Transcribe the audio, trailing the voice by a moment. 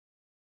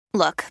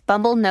Look,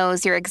 Bumble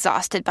knows you're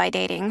exhausted by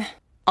dating.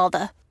 All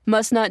the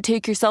must not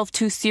take yourself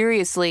too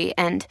seriously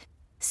and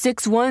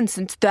 6'1"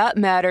 since that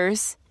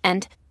matters.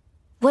 And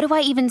what do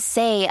I even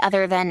say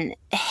other than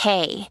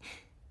hey?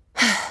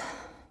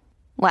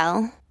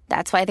 Well,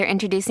 that's why they're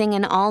introducing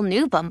an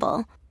all-new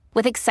Bumble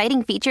with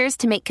exciting features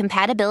to make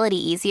compatibility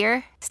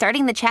easier,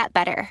 starting the chat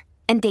better,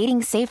 and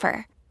dating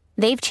safer.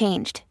 They've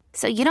changed,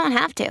 so you don't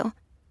have to.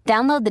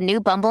 Download the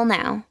new Bumble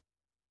now.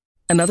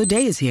 Another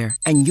day is here,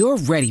 and you're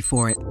ready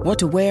for it. What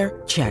to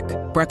wear? Check.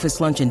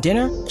 Breakfast, lunch, and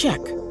dinner? Check.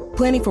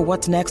 Planning for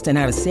what's next and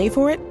how to save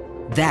for it?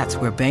 That's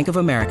where Bank of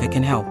America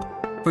can help.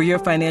 For your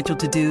financial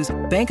to-dos,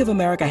 Bank of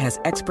America has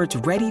experts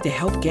ready to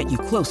help get you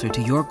closer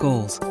to your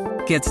goals.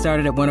 Get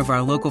started at one of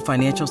our local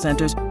financial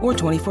centers or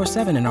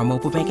 24/7 in our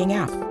mobile banking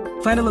app.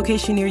 Find a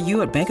location near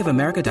you at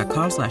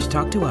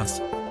bankofamerica.com/talktous.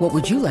 What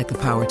would you like the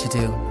power to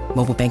do?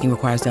 Mobile banking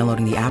requires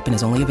downloading the app and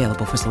is only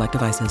available for select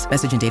devices.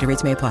 Message and data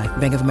rates may apply.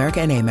 Bank of America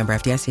N.A., member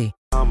FDIC.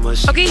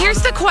 Okay,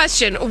 here's the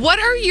question. What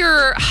are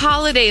your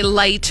holiday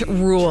light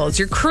rules?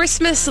 Your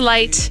Christmas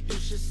light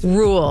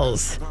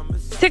rules?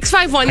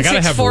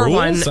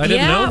 651-641. I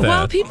didn't know that.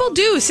 Well, people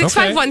do.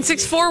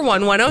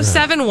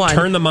 651-641-1071.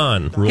 Turn them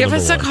on. Give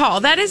us a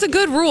call. That is a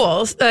good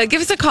rule.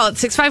 Give us a call at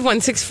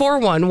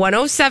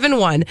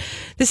 651-641-1071.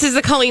 This is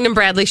the Colleen and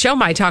Bradley Show,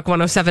 My Talk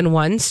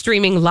 1071,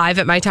 streaming live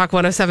at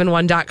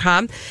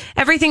mytalk1071.com.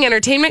 Everything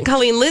Entertainment,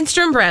 Colleen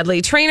Lindstrom,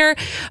 Bradley Trainer.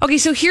 Okay,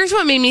 so here's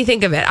what made me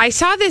think of it. I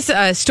saw this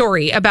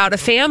story about a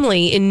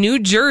family in New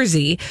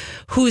Jersey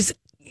who's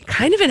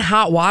kind of in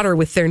hot water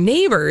with their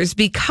neighbors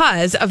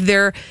because of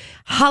their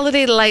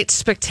holiday light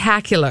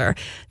spectacular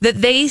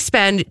that they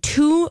spend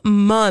 2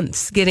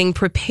 months getting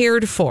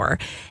prepared for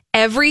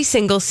every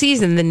single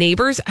season. The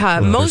neighbors,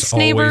 most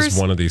neighbors, always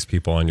one of these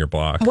people on your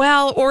block.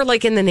 Well, or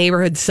like in the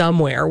neighborhood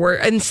somewhere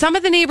and some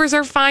of the neighbors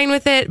are fine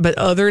with it, but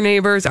other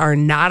neighbors are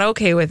not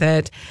okay with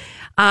it.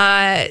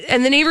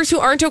 And the neighbors who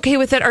aren't okay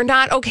with it are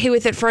not okay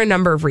with it for a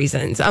number of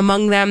reasons.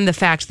 Among them, the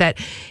fact that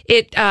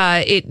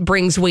it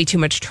brings way too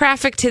much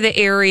traffic to the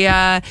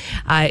area.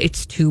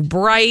 It's too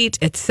bright,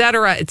 et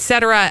cetera, et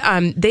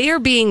cetera. They are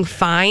being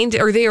fined,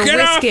 or they are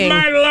risking. Get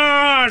off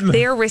my lawn!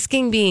 They are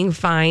risking being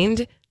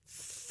fined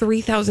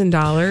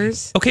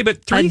 $3,000. Okay, but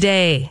a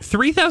day.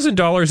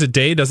 $3,000 a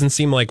day doesn't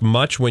seem like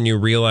much when you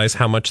realize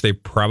how much they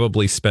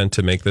probably spent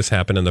to make this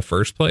happen in the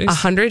first place.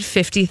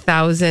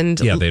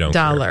 $150,000. Yeah, they don't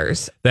care.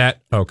 That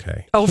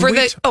okay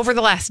over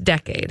the last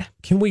decade.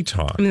 Can we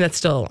talk? I mean, that's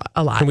still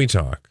a lot. Can we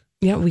talk?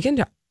 Yeah, we can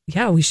talk.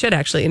 Yeah, we should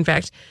actually. In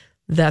fact,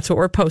 that's what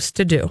we're supposed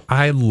to do.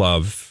 I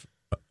love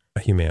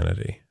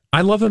humanity.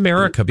 I love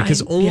America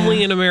because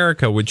only in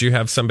America would you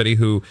have somebody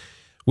who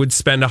would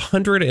spend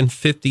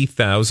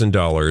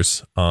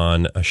 $150,000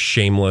 on a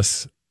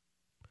shameless,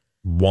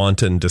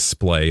 wanton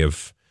display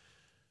of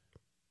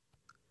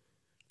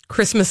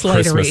Christmas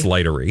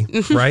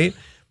lightery, right?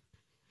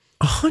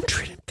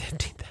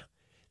 $150,000.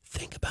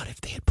 Think about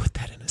if they had put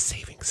that in a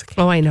savings account.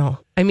 Oh, I know.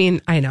 I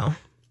mean,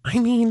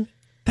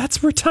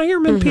 that's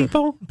retirement,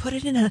 people. Put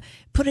it in a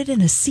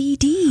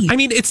CD. I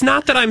mean, it's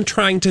not that I'm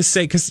trying to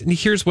say, because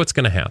here's what's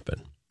going to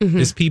happen: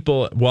 is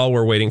people, while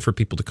we're waiting for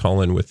people to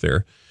call in with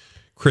their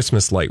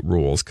Christmas light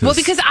rules. Well,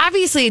 because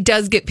obviously it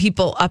does get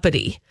people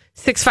uppity.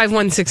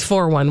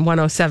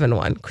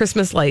 651-641-1071.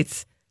 Christmas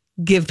lights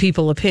give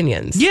people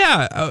opinions.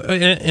 Yeah,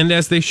 and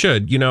as they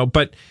should,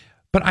 but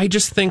I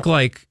just think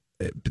like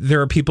there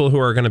are people who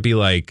are going to be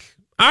like,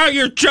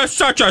 you're just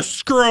such a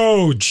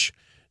Scrooge.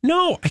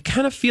 No, I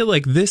kind of feel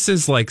like this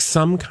is like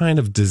some kind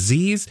of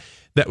disease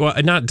that, well,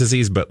 not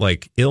disease, but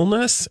like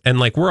illness. And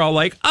like, we're all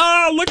like,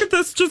 oh, look at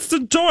this just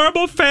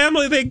adorable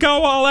family. They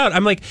go all out.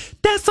 I'm like,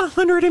 that's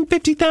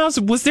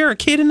 $150,000. Was there a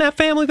kid in that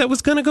family that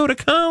was going to go to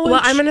college? Well,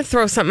 I'm going to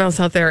throw something else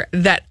out there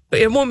that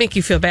it won't make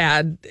you feel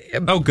bad.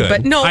 Oh, good.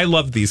 But no, I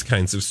love these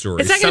kinds of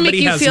stories. It's not going to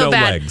make you feel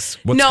bad. Legs.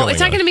 No, it's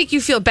not going to make you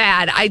feel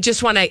bad. I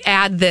just want to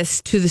add this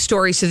to the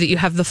story so that you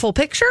have the full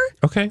picture.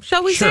 Okay.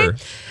 Shall we say?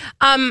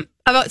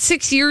 About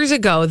 6 years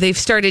ago, they've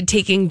started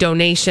taking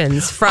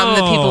donations from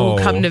the people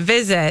who come to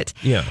visit.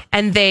 Yeah.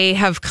 And they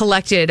have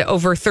collected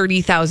over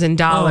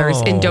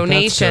 $30,000 in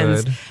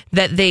donations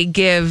that they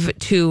give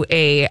to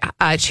a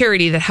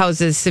charity that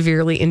houses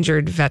severely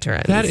injured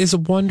veterans. That is a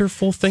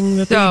wonderful thing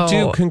that they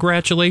do.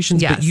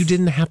 Congratulations. Yes. But you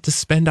didn't have to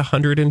spend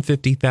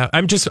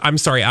 $150,000. I'm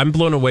sorry. I'm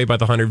blown away by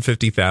the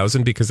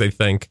 $150,000 because I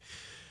think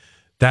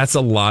that's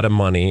a lot of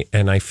money.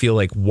 And I feel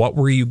like, what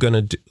were you going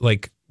to do?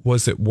 Like,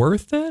 was it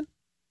worth it?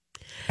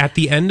 At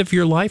the end of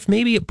your life,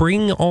 maybe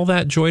bringing all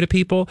that joy to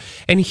people.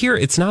 And here,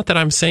 it's not that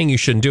I'm saying you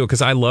shouldn't do it,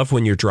 because I love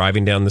when you're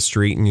driving down the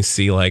street and you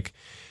see like,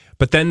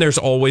 but then there's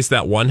always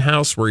that one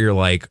house where you're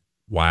like,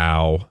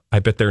 wow, I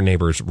bet their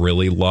neighbors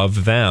really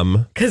love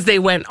them. Because they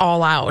went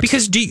all out.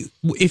 Because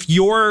if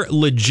your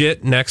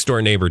legit next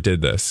door neighbor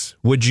did this,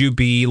 would you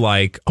be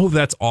like, oh,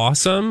 that's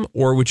awesome?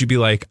 Or would you be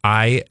like,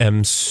 I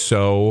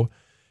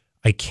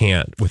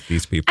can't with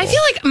these people? I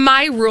feel like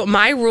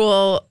my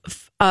rule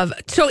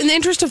so in the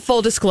interest of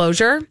full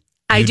disclosure,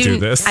 I do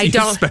this. I You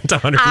don't. spent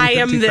 $150,000. I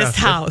am this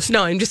house.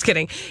 No, I'm just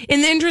kidding.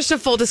 In the interest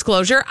of full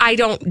disclosure, I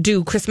don't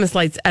do Christmas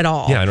lights at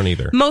all. Yeah, I don't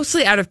either.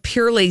 Mostly out of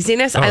pure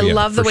laziness. I yeah,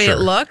 love the for way sure. it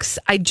looks.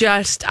 I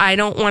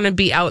don't want to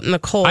be out in the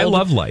cold. I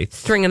love lights.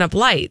 Stringing up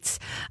lights.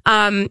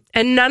 And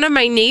none of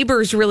my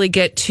neighbors really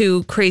get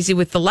too crazy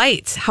with the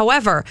lights.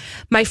 However,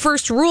 my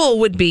first rule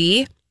would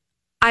be,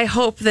 I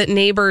hope that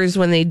neighbors,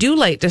 when they do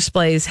light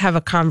displays, have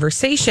a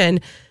conversation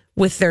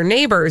with their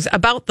neighbors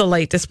about the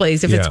light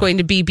displays if it's going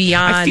to be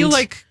beyond, I feel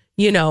like,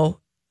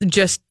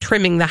 just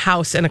trimming the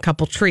house and a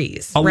couple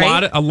trees. A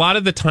lot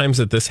of the times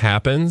that this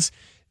happens,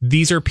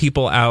 these are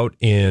people out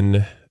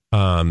in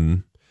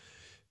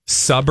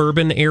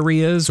suburban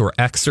areas or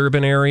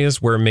exurban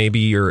areas where maybe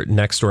your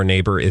next door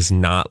neighbor is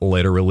not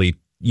literally,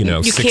 you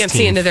can't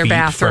see into their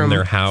bathroom from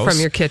their house,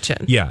 from your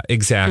kitchen. Yeah,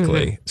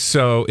 exactly.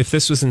 So if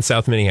this was in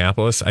South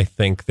Minneapolis, I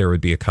think there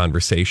would be a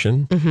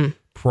conversation,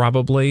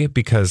 probably,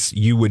 because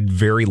you would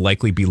very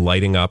likely be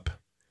lighting up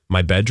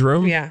my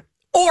bedroom. Yeah.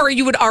 Or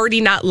you would already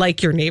not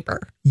like your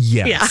neighbor.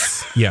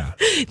 Yes. Yeah.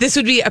 This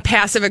would be a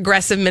passive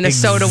aggressive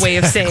Minnesota way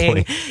of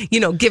saying,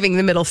 giving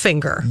the middle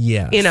finger.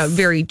 Yes. In a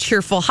very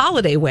cheerful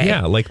holiday way.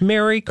 Yeah, like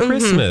Merry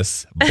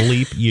Christmas.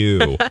 Bleep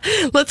you.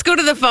 Let's go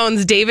to the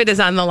phones. David is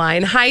on the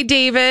line. Hi,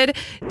 David.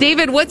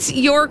 David, what's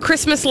your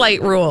Christmas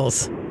light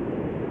rules?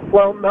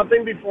 Well,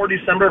 nothing before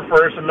December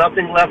 1st and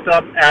nothing left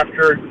up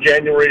after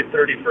January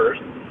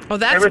 31st. Oh,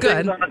 that's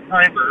Everything's good. on a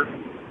timer.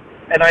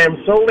 And I am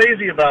so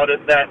lazy about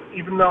it that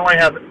even though I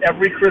have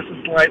every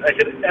Christmas light I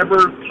could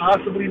ever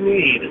possibly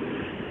need,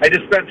 I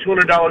just spent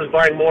 $200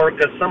 buying more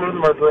because some of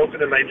them are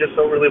broken and I just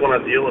don't really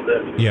want to deal with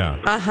it. Yeah.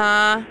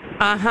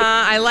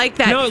 I like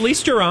that. No, at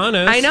least you're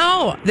honest. I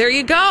know. There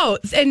you go.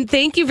 And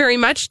thank you very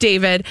much,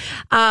 David.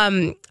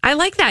 I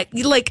like that.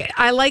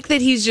 I like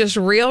that he's just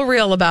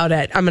real about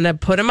it. I'm going to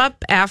put them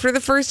up after the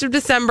 1st of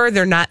December.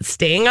 They're not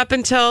staying up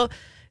until,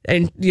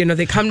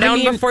 they come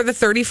down before the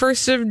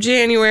 31st of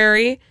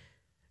January.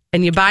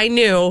 And you buy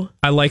new.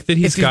 I like that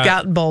you've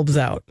got bulbs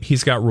out.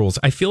 He's got rules.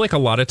 I feel like a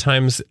lot of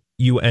times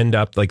you end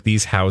up like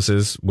these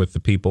houses with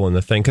the people in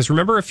the thing. Because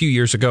remember a few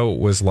years ago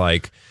it was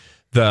like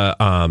the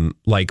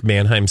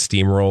Mannheim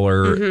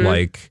Steamroller,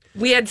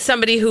 we had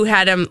somebody who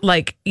had them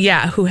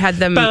who had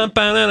them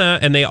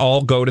and they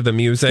all go to the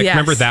music. Yes.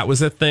 Remember that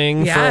was a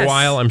thing for a Yes.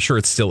 while. I'm sure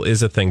it still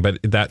is a thing, but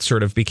that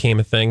sort of became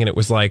a thing. And it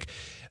was like,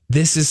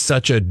 this is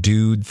such a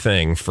dude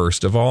thing,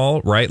 first of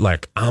all, right?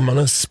 Like, I'm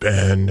gonna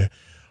spend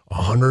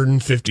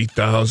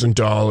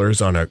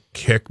 $150,000 on a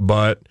kick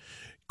butt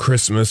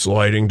Christmas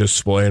lighting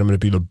display, and I'm going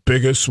to be the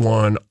biggest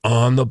one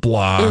on the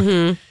block.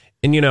 And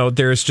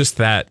there's just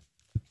that.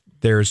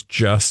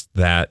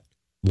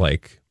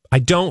 Like, I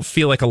don't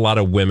feel like a lot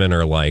of women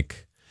are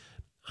like,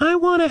 I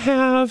want to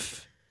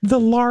have the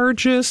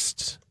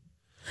largest.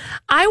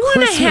 I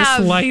want to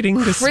have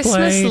lighting Christmas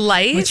display.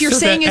 lights. What you're so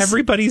saying that is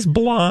everybody's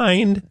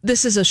blind.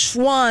 this is a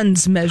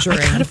Schwann's measuring.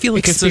 I kind of feel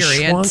like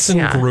experience. it's a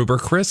Schwanzen-Gruber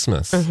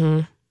Christmas.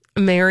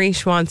 Mary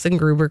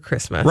Schwanzen-Gruber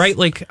Christmas. Right?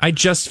 Like, I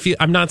just feel,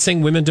 I'm not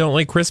saying women don't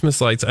like Christmas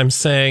lights. I'm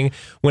saying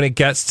when it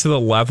gets to the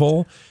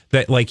level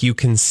that, like, you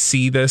can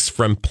see this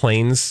from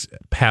planes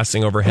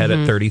passing overhead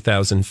at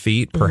 30,000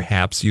 feet,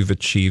 perhaps you've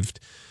achieved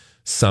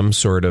some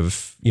sort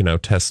of,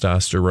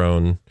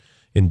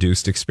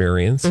 testosterone-induced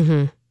experience.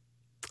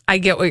 I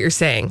get what you're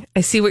saying.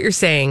 I see what you're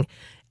saying.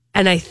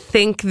 And I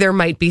think there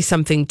might be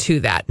something to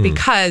that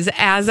because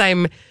as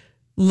I'm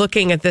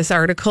looking at this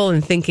article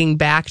and thinking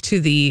back to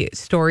the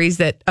stories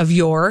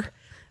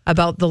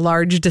about the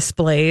large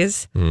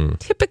displays,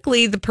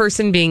 typically the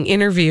person being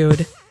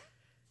interviewed,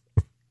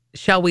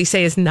 shall we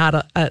say, is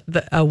not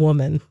a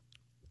woman.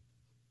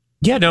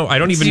 Yeah, no, I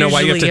don't even know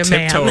why you have to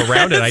usually a tiptoe man.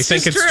 around it. I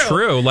think it's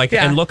true. Like,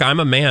 Yeah. and look, I'm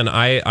a man.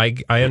 I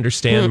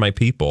understand my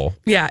people.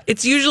 Yeah,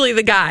 it's usually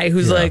the guy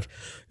who's like,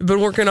 I've been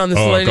working on this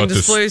lighting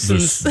display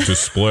since...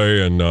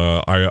 display, and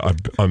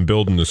I'm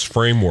building this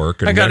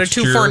framework. And I got a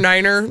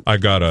 249er. I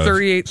got a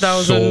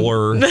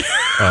 38,000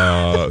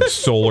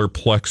 solar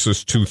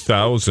Plexus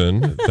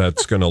 2000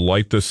 that's going to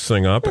light this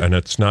thing up, and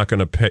it's not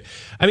going to pay.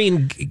 I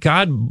mean,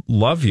 God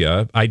love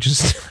you. I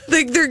just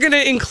They're going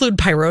to include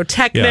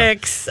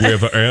pyrotechnics. we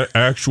have an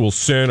actual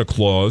Santa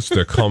Claus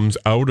that comes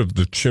out of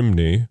the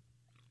chimney.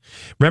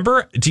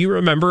 Do you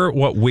remember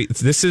what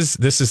this is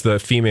the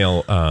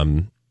female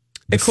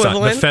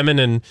equivalent? the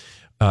feminine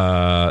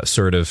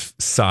sort of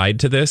side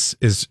to this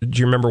is, do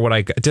you remember what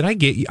I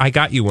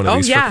got you one of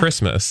these for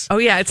Christmas. Oh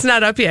yeah, it's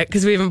not up yet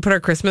because we haven't put our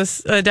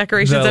Christmas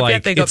decorations up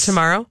yet. They go up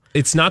tomorrow.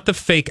 It's not the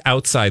fake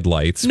outside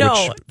lights,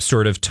 No. which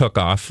sort of took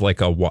off like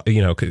for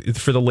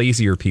the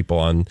lazier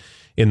people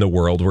in the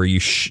world, where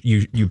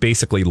you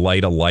basically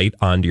light a light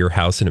onto your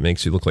house and it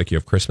makes you look like you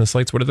have Christmas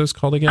lights. What are those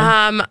called again?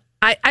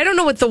 I don't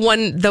know what the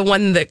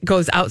one that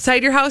goes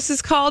outside your house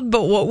is called,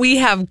 but what we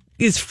have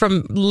is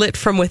lit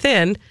from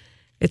within.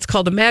 It's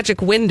called a magic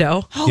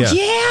window. Oh,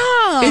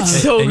 yeah.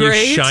 It's so and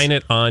great. You shine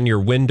it on your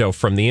window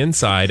from the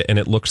inside, and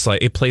it looks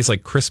like it plays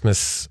like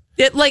Christmas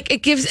It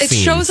Scenes.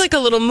 shows like a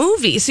little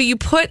movie. So you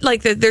put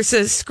there's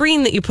a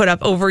screen that you put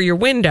up over your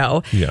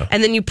window,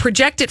 and then you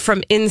project it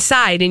from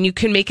inside, and you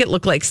can make it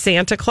look like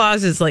Santa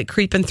Claus is like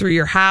creeping through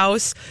your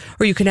house,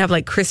 or you can have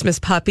like Christmas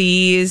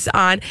puppies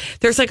on.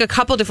 There's like a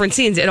couple different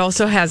scenes. It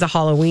also has a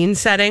Halloween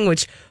setting,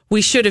 which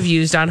we should have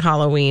used on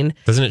Halloween.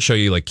 Doesn't it show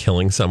you like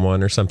killing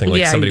someone or something,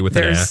 like somebody with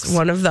an axe? There's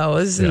one of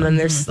those, and then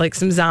there's like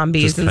some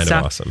zombies Just and kind stuff.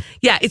 of awesome.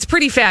 Yeah, it's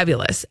pretty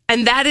fabulous,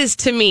 and that is,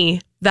 to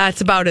me,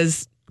 that's about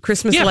as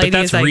Christmas Yeah, lighting but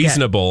that's as I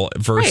reasonable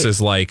versus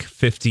like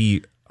 50,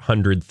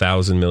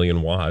 100,000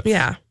 million watts.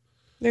 Yeah,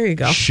 there you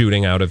go.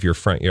 Shooting out of your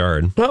front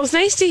yard. Well, it was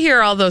nice to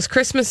hear all those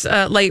Christmas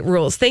light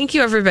rules. Thank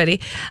you,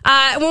 everybody.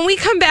 When we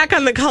come back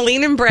on the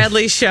Colleen and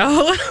Bradley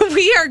show,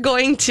 we are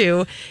going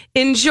to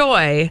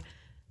enjoy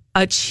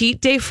a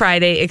Cheat Day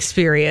Friday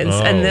experience.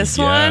 Oh, and this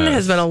one yes.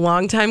 has been a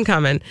long time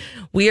coming.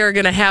 We are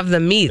going to have the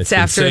meats It's been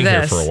after sitting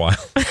this. here for a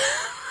while.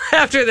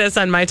 After this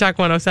on My Talk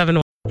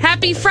 1071.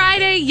 Happy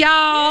Friday,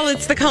 y'all.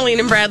 It's the Colleen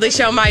and Bradley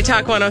Show, My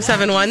Talk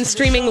 1071,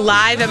 streaming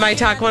live at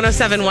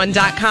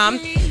MyTalk1071.com.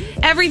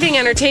 Everything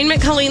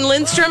Entertainment, Colleen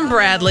Lindstrom,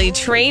 Bradley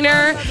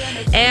Trainer.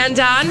 And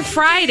on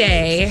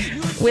Friday,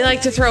 we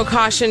like to throw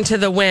caution to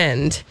the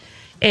wind.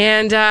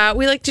 And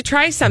we like to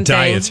try something.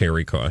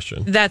 Dietary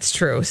caution. That's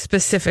true,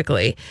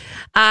 specifically.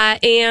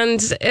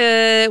 And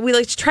we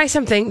like to try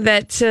something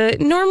that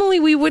normally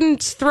we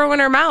wouldn't throw in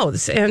our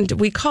mouths. And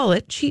we call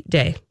it Cheat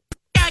Day.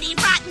 Dirty,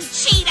 rotten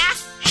cheetah.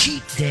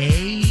 Cheat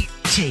Day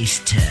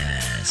Taste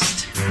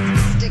Test.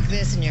 Stick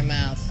this in your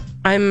mouth.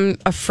 I'm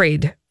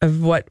afraid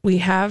of what we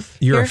have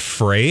You're here.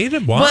 afraid?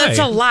 Why? Well, it's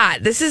a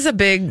lot. This is a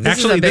big.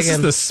 This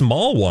is the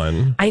small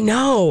one. I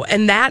know,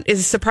 and that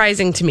is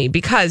surprising to me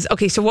because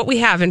so what we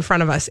have in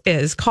front of us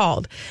is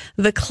called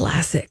the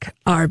Classic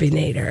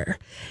Arbinator,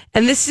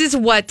 and this is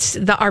what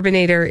the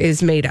Arbinator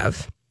is made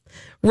of: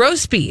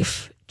 roast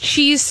beef,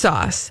 cheese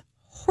sauce,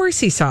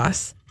 horsey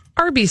sauce,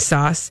 Arby's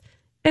sauce,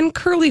 and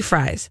curly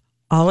fries,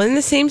 all in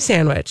the same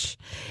sandwich.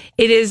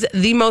 It is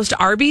the most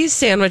Arby's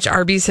sandwich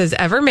Arby's has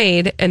ever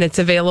made, and it's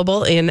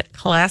available in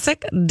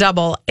classic,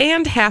 double,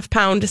 and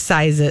half-pound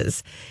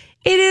sizes.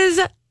 It is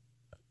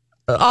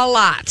a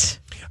lot.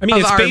 I mean,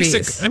 of it's Arby's.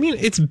 basic. I mean,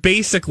 it's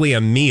basically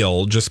a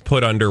meal just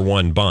put under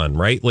one bun,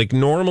 right? Like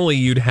normally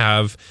you'd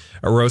have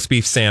a roast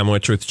beef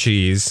sandwich with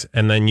cheese,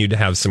 and then you'd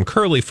have some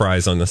curly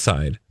fries on the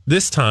side.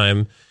 This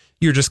time,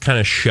 you're just kind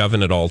of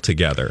shoving it all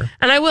together.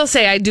 And I will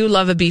say, I do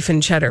love a beef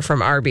and cheddar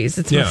from Arby's.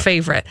 It's my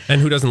favorite.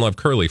 And who doesn't love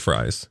curly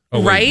fries?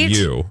 Oh, right? Wait,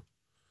 you.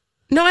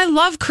 No, I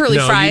love curly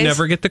No, fries. you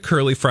never get the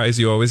curly fries.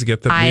 You always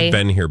get the. We've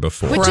been here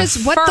before. Which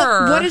is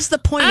what is the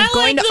point of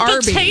going to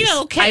Arby's?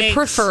 I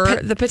prefer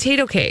the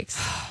potato cakes.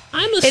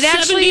 I'm a It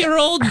actually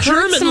 70-year-old hurts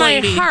German my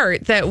lady.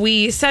 heart that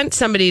we sent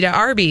somebody to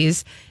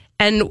Arby's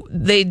and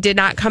they did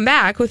not come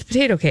back with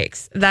potato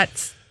cakes.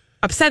 That's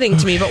upsetting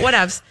to me, but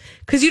whatevs.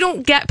 Because you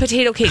don't get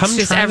potato cakes Come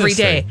just try every this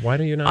day. thing. Why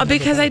do you not?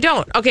 Because I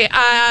don't. Okay,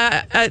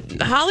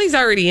 Holly's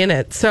already in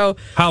it. So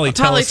Holly,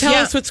 tell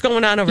us what's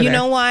going on over You there.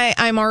 know why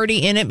I'm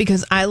already in it?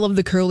 Because I love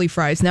the curly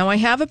fries. Now, I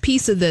have a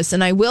piece of this,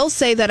 and I will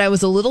say that I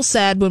was a little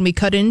sad when we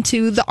cut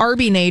into the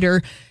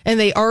Arbinator, and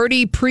they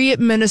already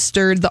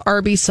pre-administered the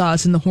Arby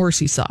sauce and the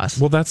horsey sauce.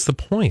 Well, that's the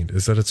point,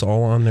 is that it's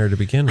all on there to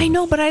begin with. I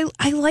know, but I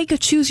like a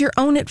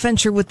choose-your-own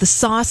adventure with the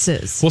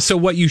sauces. Well, so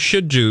what you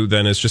should do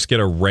then is just get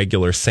a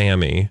regular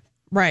Sammy.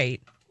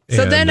 Right.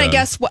 So And, then I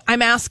guess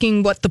I'm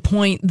asking what the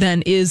point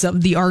then is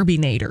of the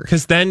Arbinator.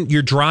 Because then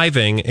you're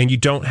driving and you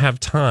don't have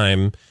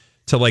time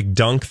to like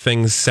dunk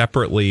things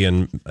separately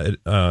and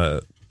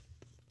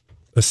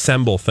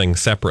assemble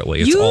things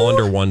separately. It's You- all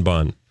under one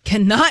bun.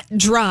 Cannot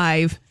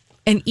drive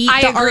and eat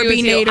the agree with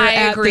you. Arbinator I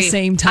at agree. the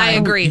same time. I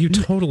agree. You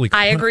totally.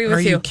 I agree with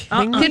Are you.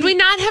 kidding me? Did we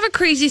not have a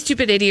crazy,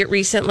 stupid idiot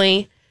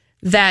recently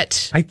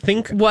that I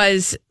think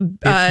was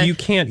if you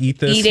can't eat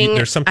this, eating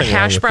there's something a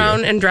hash wrong with brown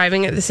you. and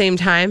driving at the same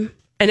time?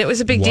 And it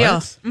was a big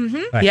deal.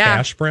 A Yeah.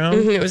 hash brown?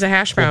 Mhm, it was a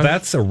hash brown. Well,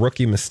 that's a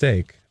rookie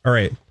mistake. All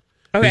right.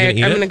 Okay, You gonna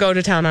eat I'm it? going to go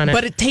to town on it.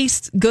 But it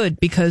tastes good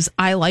because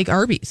I like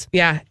Arby's.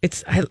 Yeah,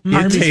 It Arby's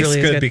tastes really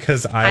is good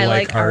because I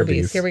like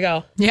Arby's. Here we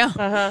go. Yeah.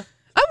 Uh-huh.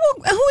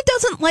 Who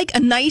doesn't like a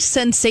nice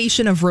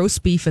sensation of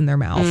roast beef in their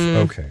mouth?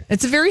 Okay.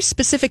 It's a very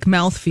specific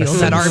mouthfeel,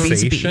 that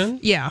Arby's beef. sensation?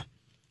 Yeah.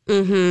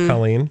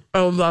 Colleen?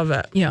 Oh, love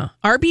it. Yeah.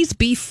 Arby's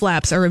beef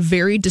flaps are a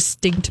very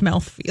distinct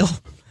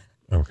mouthfeel.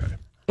 Okay.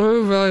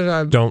 Oh,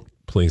 really good.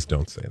 Please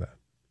don't say that.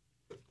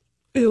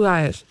 You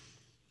guys,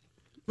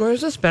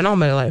 where's this been all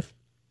my life?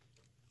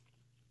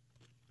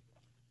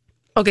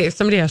 Okay,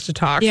 somebody has to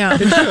talk. Yeah.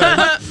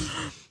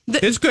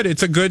 It's good.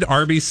 It's a good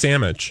Arby's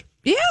sandwich.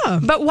 Yeah.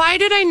 But why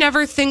did I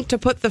never think to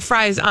put the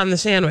fries on the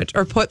sandwich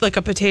or put like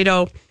a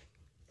potato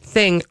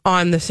thing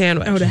on the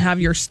sandwich? Oh, to have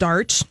your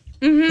starch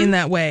in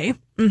that way.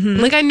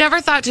 Like I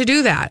never thought to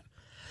do that.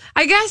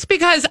 I guess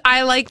because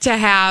I like to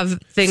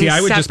have things See,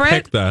 I would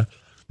separate. just pick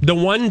the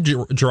one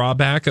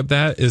drawback of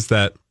that is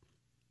that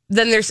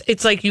Then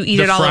it's like you eat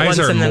the it all at fries once.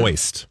 are and then,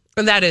 moist.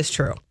 That is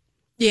true.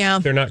 Yeah.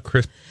 They're not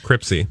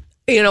cripsy.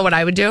 You know what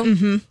I would do?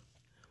 Mm-hmm.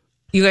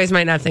 You guys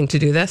might not think to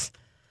do this,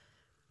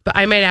 but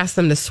I might ask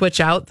them to switch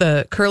out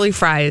the curly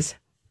fries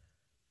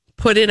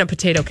put in a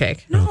potato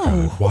cake.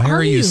 No. Why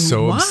are you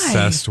so Why?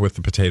 obsessed with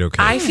the potato cake?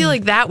 I feel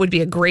like that would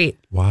be a great,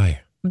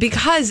 Why?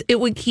 because it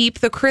would keep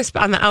the crisp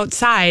on the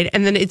outside,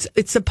 and then it's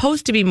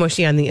supposed to be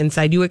mushy on the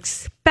inside. You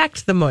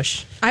expect the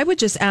mush. I would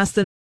just ask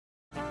them.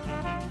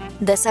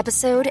 This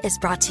episode is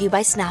brought to you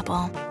by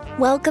Snapple.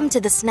 Welcome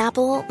to the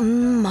Snapple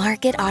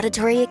Market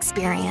Auditory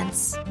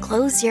Experience.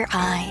 Close your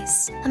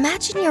eyes.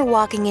 Imagine you're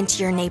walking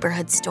into your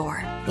neighborhood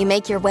store. You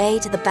make your way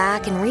to the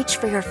back and reach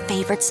for your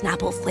favorite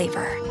Snapple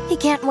flavor. You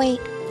can't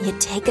wait. You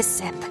take a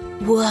sip.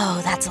 Whoa,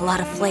 that's a lot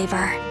of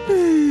flavor.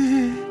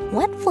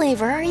 What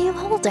flavor are you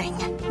holding?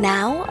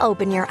 Now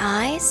open your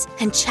eyes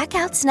and check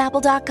out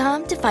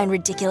Snapple.com to find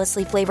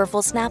ridiculously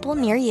flavorful Snapple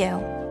near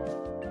you.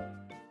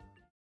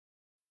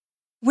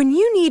 When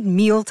you need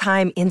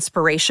mealtime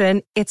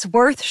inspiration, it's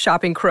worth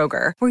shopping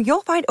Kroger, where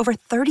you'll find over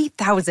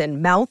 30,000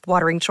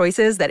 mouth-watering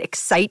choices that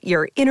excite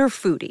your inner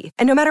foodie.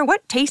 And no matter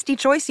what tasty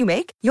choice you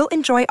make, you'll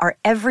enjoy our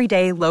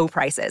everyday low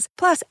prices,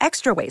 plus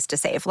extra ways to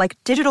save, like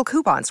digital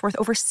coupons worth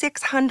over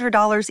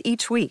 $600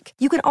 each week.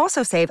 You can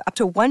also save up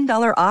to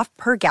 $1 off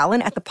per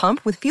gallon at the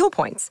pump with fuel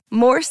points.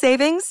 More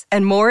savings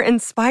and more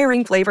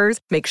inspiring flavors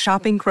make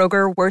shopping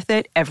Kroger worth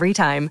it every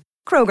time.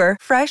 Kroger,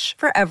 fresh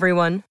for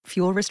everyone.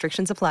 Fuel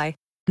restrictions apply.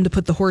 To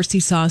put the horsey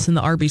sauce and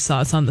the Arby's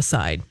sauce on the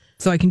side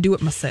so I can do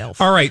it myself.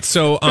 All right,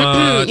 so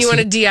You want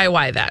to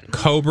DIY that.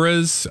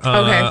 Cobras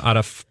out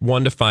of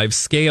 1 to 5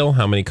 scale.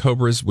 How many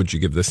Cobras would you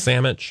give this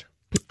sandwich?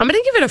 I'm going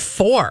to give it a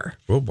 4.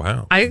 Oh,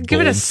 wow. I give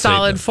it a Bold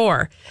solid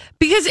statement. 4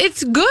 because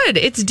it's good.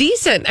 It's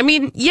decent. I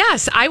mean,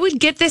 yes, I would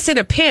get this in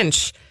a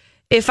pinch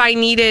if I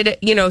needed,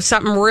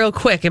 something real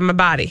quick in my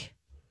body.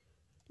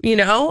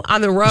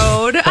 On the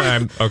road.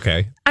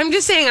 Okay. I'm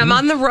just saying, I'm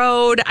on the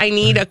road. I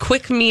need a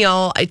quick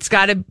meal. It's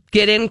got to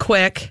get in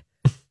quick.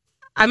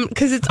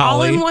 Because it's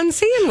all in one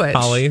sandwich.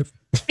 Holly.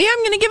 Yeah, I'm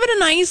going to give it a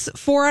nice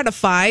 4 out of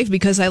 5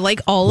 because I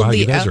like all of the.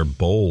 You guys are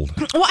bold.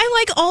 Well,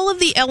 I like all of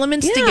the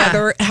elements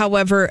together.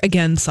 However,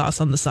 again, sauce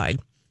on the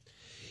side.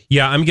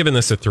 Yeah, I'm giving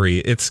this a 3.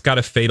 It's got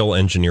a fatal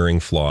engineering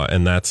flaw,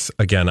 and that's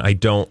again,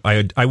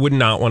 I would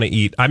not want to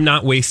eat. I'm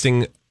not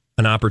wasting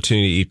an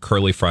opportunity to eat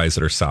curly fries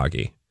that are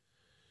soggy.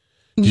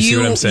 You see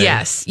what I'm saying?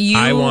 Yes, you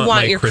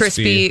want your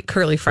crispy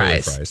curly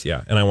fries.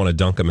 Yeah, and I want to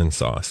dunk them in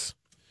sauce.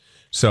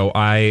 So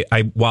I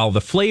while the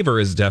flavor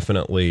is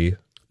definitely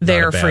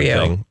there for you,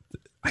 thing,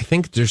 I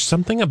think there's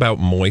something about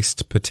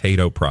moist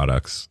potato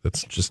products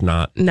that's just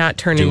not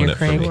turning your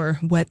crank or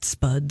wet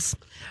spuds.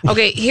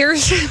 Okay,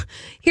 here's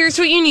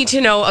what you need to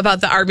know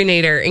about the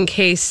Arbinator in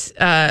case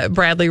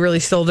Bradley really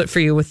sold it for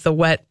you with the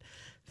wet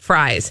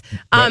fries.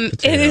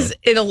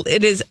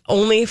 It is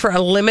only for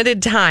a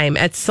limited time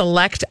at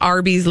select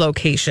Arby's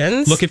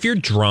locations. Look, if you're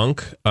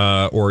drunk,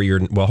 or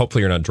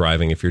hopefully you're not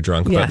driving if you're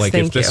drunk, yes, but like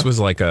if this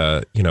was like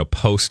a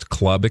post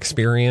club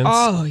experience,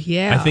 oh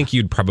yeah, I think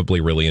you'd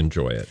probably really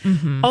enjoy it.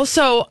 Mm-hmm.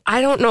 Also,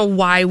 I don't know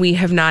why we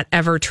have not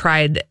ever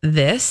tried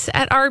this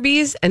at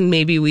Arby's, and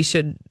maybe we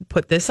should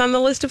put this on the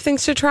list of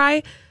things to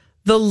try.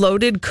 The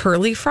loaded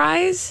curly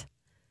fries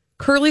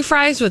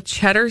with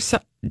cheddar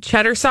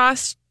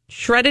sauce,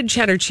 shredded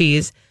cheddar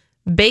cheese,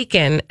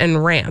 bacon,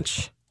 and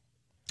ranch.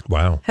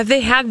 Wow. Have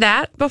they had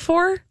that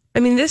before? I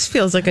mean, this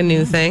feels like a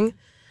new thing.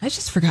 I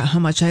just forgot how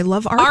much I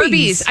love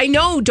Arby's. I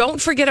know. Don't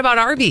forget about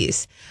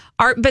Arby's.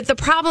 But the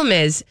problem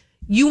is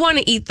you want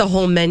to eat the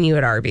whole menu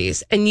at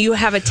Arby's, and you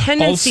have a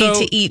tendency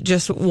to eat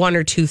just 1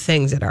 or 2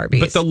 things at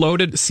Arby's. But the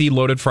loaded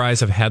fries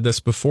have had this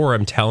before.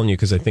 I'm telling you,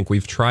 because I think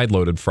we've tried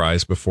loaded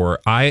fries before.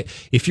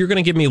 If you're going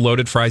to give me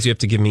loaded fries, you have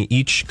to give me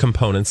each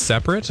component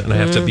separate, and I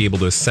have to be able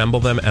to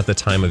assemble them at the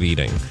time of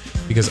eating,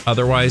 because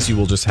otherwise you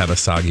will just have a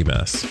soggy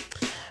mess.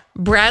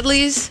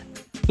 Bradley's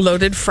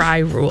loaded fry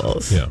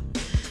rules. Yeah.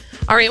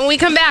 All right, when we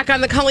come back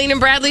on the Colleen and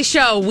Bradley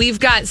Show, we've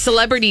got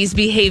celebrities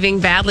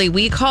behaving badly.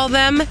 We call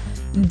them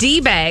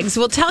D-bags.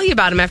 We'll tell you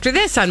about them after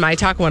this on My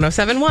Talk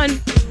 1071.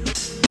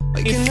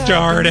 It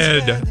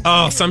started.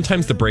 Oh,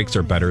 sometimes the breaks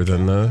are better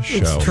than the show.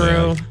 It's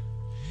true. Man.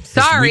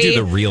 Sorry. We do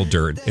the real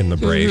dirt in the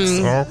breaks.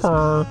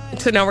 Mm-hmm.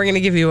 So now we're going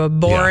to give you a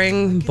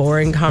boring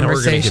conversation. Now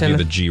we're going to give you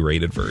the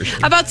G-rated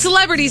version. About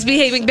celebrities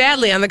behaving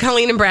badly on the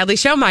Colleen and Bradley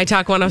Show, My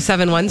Talk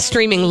 1071,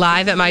 streaming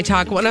live at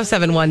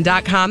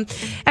MyTalk1071.com.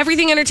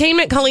 Everything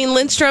Entertainment, Colleen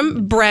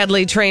Lindstrom,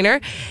 Bradley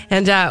Trainer.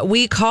 And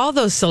we call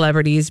those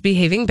celebrities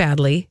behaving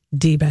badly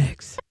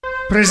D-bags.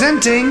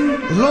 Presenting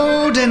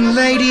Lord and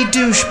Lady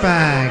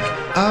Douchebag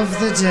of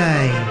the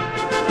Day.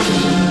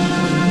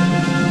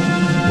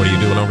 What are you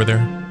doing over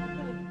there?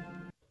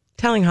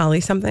 Telling Holly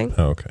something.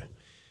 Oh, okay.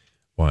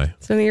 Why?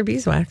 It's none of your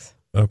beeswax.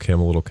 Okay, I'm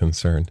a little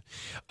concerned.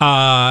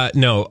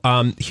 No.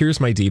 Here's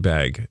my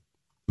D-bag.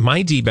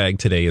 My D-bag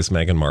today is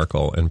Meghan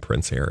Markle and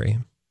Prince Harry.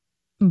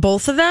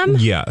 Both of them?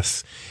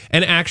 Yes.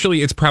 And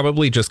actually, it's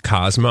probably just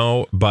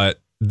Cosmo,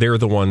 but they're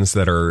the ones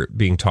that are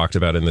being talked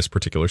about in this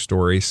particular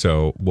story,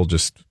 so we'll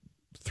just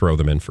throw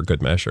them in for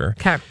good measure.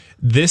 Okay.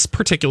 This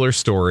particular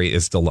story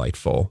is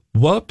delightful.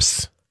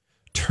 Whoops.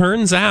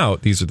 Turns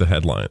out, this is the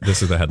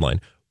headline.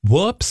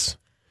 Whoops.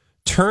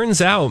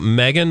 Turns out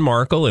Meghan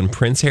Markle and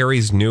Prince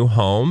Harry's new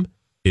home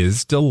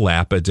is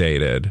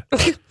dilapidated.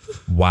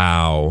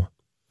 Wow.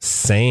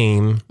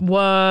 Same.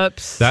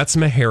 Whoops. That's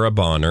Mahara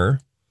Bonner.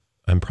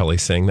 I'm probably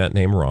saying that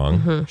name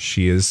wrong.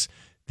 She is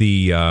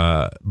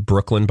the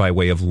Brooklyn by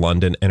way of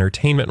London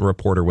entertainment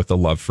reporter with a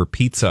love for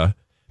pizza,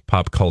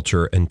 pop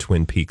culture, and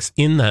Twin Peaks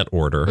in that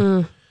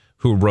order,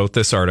 who wrote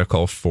this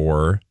article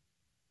for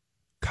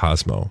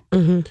Cosmo.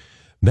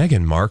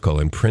 Meghan Markle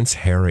and Prince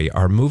Harry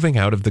are moving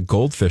out of the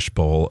Goldfish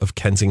Bowl of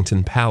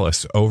Kensington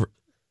Palace over...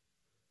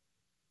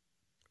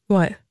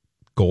 What?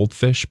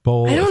 Goldfish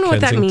Bowl I don't know what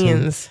that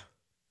means.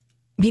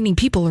 Meaning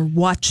people are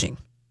watching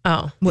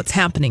what's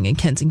happening in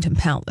Kensington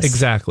Palace.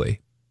 Exactly.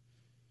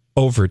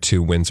 Over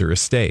to Windsor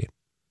Estate,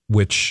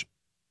 which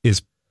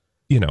is,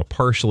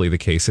 partially the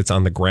case. It's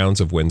on the grounds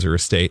of Windsor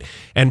Estate.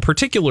 And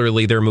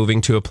particularly, they're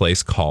moving to a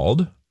place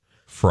called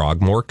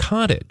Frogmore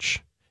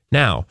Cottage.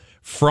 Now,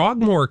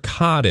 Frogmore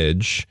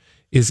Cottage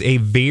is a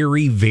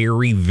very,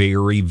 very,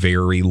 very,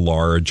 very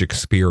large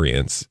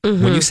experience.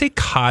 When you say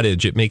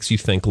cottage, it makes you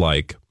think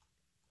like...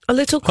 A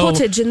little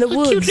cottage in the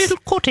woods. A cute little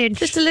cottage.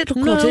 Just a little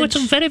cottage. No, it's a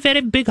very,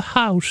 very big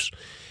house.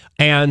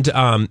 And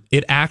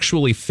it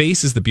actually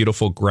faces the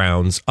beautiful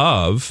grounds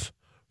of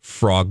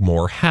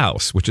Frogmore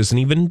House, which is an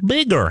even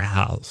bigger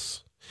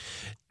house.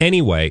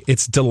 Anyway,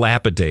 it's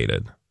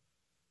dilapidated.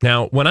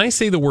 Now, when I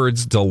say the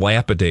words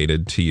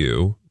dilapidated to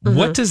you,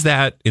 what does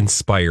that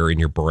inspire in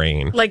your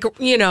brain? Like,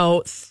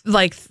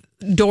 like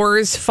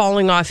doors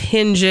falling off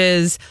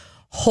hinges,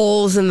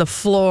 holes in the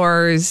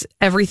floors,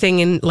 everything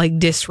in like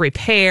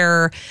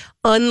disrepair,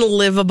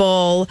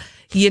 unlivable,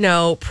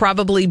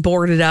 probably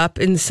boarded up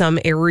in some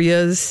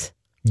areas.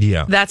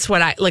 Yeah. That's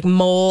what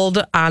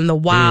mold on the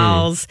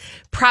walls.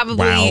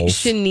 Probably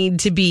should need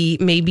to be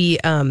maybe,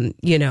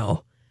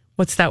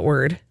 what's that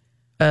word?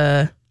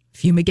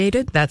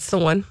 Fumigated? That's the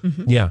one.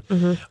 Yeah.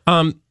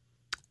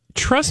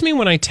 Trust me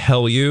when I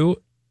tell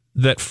you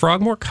that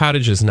Frogmore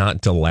Cottage is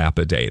not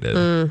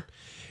dilapidated.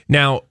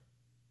 Now,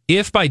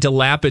 if by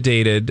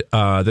dilapidated,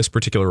 this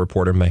particular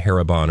reporter,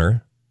 Mahara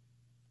Bonner,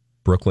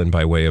 Brooklyn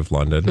by way of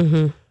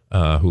London,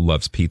 who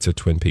loves pizza,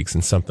 Twin Peaks,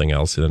 and something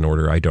else in an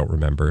order I don't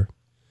remember.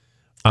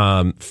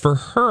 For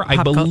her,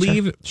 I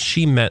believe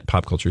she meant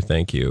pop culture.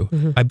 Thank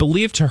you. I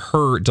believe to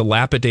her,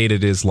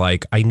 dilapidated is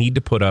like, I need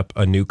to put up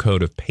a new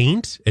coat of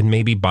paint and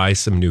maybe buy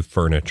some new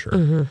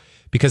furniture.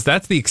 Because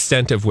that's the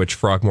extent of which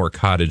Frogmore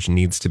Cottage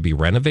needs to be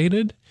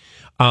renovated.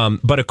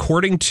 But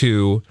according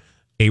to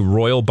a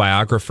royal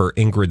biographer,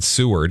 Ingrid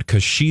Seward,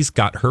 because she's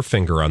got her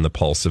finger on the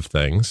pulse of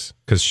things,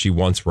 because she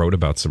once wrote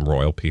about some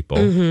royal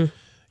people,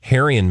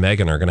 Harry and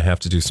Meghan are going to have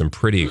to do some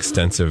pretty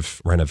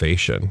extensive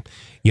renovation.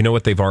 You know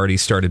what they've already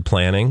started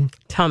planning?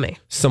 Tell me.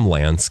 Some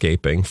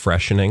landscaping,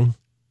 freshening.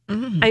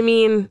 I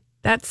mean,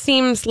 that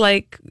seems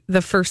like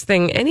the first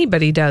thing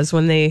anybody does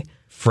when they...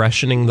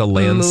 Freshening the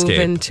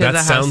landscape. That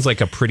the sounds house.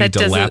 like a pretty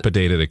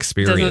dilapidated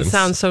experience. Doesn't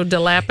sound so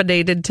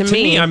dilapidated to me. To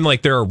me, I'm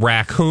like, there are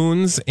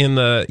raccoons in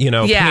the,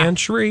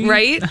 pantry.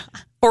 Right?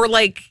 Or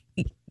like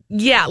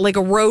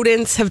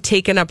rodents have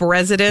taken up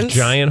residence.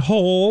 Giant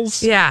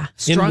holes. Yeah.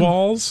 In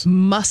walls.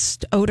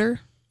 Must odor.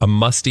 A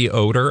musty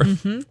odor.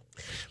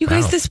 You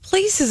guys, this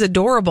place is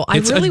adorable. I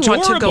really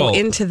want to go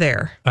into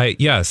there.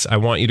 Yes, I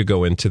want you to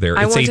go into there.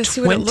 It's want a to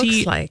see what it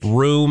looks like.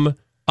 20-room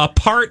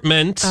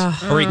apartment.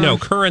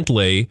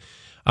 Currently...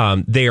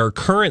 they are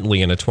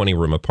currently in a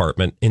 20-room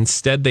apartment.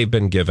 Instead, they've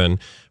been given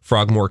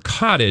Frogmore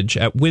Cottage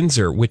at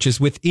Windsor, which is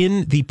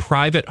within the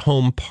private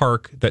home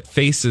park that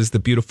faces the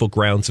beautiful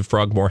grounds of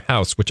Frogmore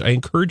House, which I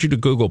encourage you to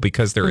Google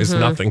because there is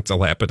nothing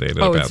dilapidated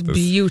about this. Oh, it's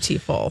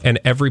beautiful. And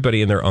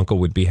everybody and their uncle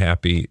would be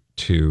happy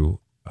to...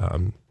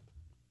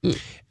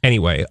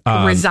 Anyway.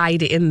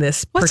 reside in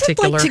this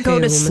particular What's it like to go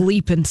to home?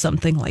 sleep in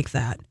something like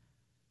that?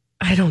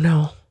 I don't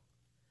know.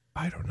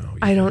 I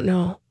don't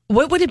know.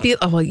 What would it be?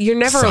 Oh, well, you're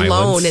never Silence.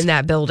 alone in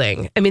that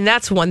building. I mean,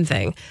 that's one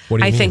thing What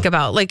do you I mean? think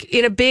about. Like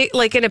in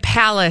a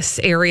palace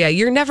area,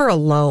 you're never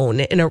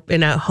alone in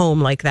a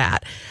home like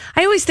that.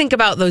 I always think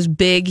about those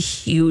big,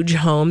 huge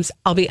homes.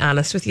 I'll be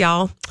honest with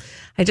y'all.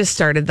 I just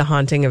started The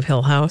Haunting of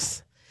Hill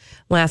House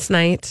last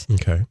night.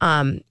 Okay.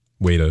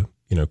 Way to,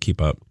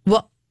 keep up.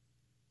 Well,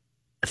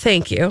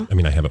 thank you. I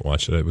mean, I haven't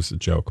watched it. It was a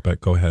joke,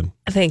 but go ahead.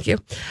 Thank you.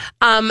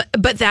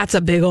 But that's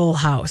a big old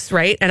house,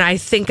 right? And I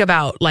think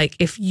about like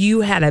if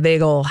you had a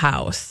big old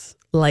house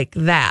like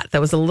that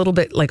was a little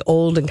bit like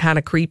old and kind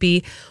of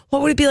creepy,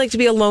 what would it be like to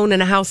be alone in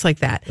a house like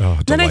that? Oh,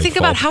 then I think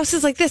delightful. about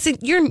houses like this, and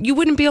you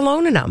wouldn't be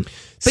alone in them,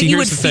 but See, you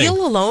would here's the thing.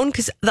 feel alone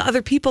because the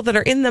other people that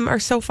are in them are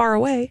so far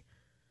away.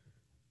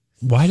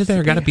 Why do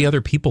there got to be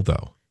other people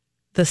though?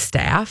 The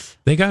staff,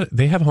 They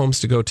have homes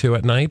to go to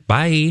at night.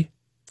 Bye.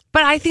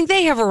 but I think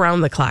they have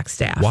around the clock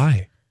staff.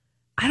 Why?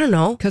 I don't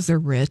know. Because they're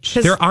rich.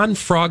 They're on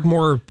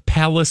Frogmore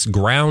Palace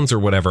grounds or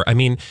whatever. I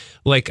mean,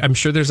 like, I'm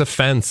sure there's a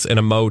fence and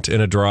a moat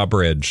and a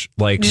drawbridge.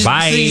 Like,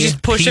 bye. So you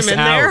just push peace them in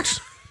out.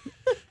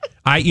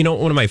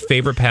 One of my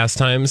favorite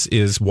pastimes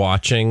is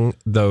watching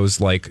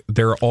those, like,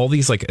 there are all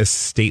these, like,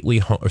 stately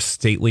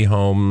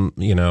home,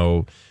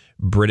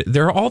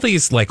 There are all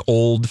these like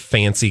old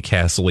fancy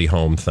castle-y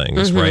home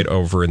things right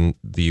over in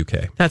the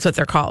UK. That's what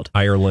they're called.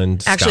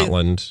 Ireland,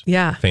 Scotland.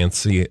 Yeah.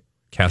 Fancy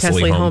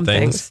castle-y home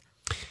things.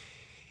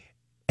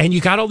 And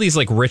you got all these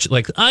like rich,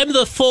 like, I'm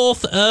the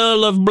 4th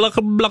Earl of blah,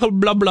 blah,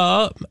 blah,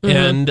 blah.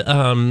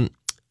 And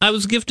I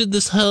was gifted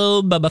this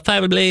home by my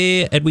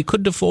family and we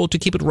couldn't afford to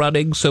keep it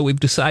running. So we've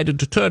decided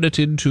to turn it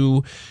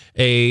into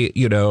a,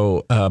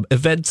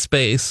 event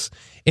space.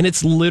 And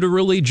it's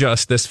literally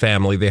just this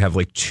family. They have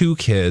like 2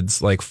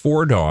 kids, like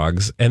 4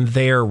 dogs, and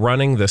they're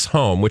running this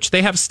home, which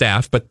they have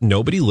staff, but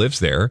nobody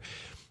lives there.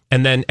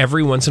 And then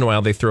every once in a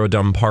while they throw a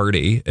dumb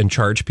party and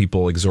charge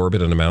people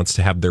exorbitant amounts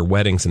to have their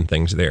weddings and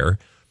things there.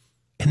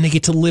 And they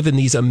get to live in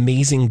these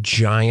amazing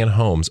giant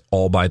homes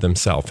all by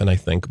themselves. And I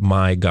think,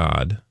 my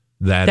God,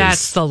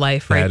 that's the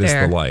life right there.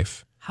 That is the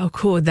life. How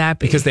cool would that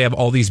be? Because they have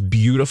all these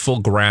beautiful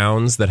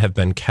grounds that have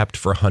been kept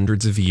for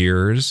hundreds of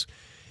years.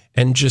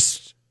 And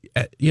just,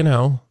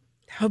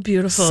 how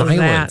beautiful silence. is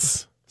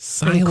that?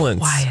 Silence. And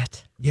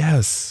quiet.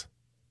 Yes.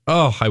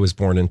 Oh, I was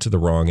born into the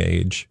wrong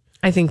age.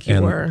 I think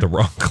you were. The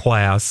wrong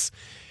class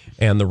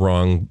and the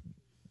wrong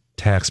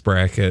tax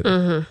bracket.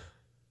 I'm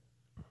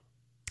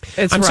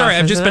sorry.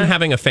 I've just been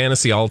having a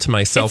fantasy all to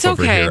myself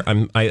over here.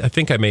 I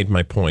think I made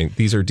my point.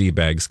 These are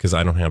D-bags because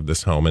I don't have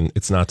this home and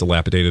it's not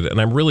dilapidated. And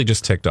I'm really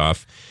just ticked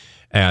off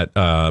at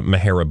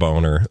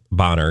Mahara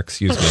Bonner,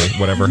 excuse me,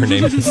 whatever her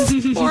name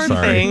is. Poor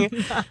thing.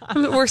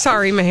 We're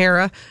sorry,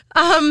 Mahara.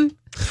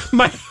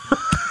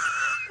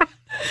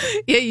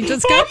 Yeah, you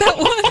just got that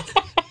one.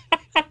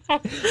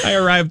 I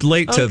arrived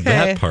late to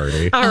that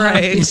party. All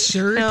right. You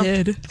sure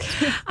did.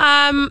 Can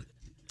I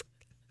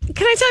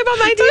tell you about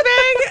my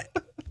D-bag?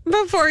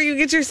 Before you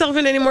get yourself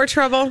in any more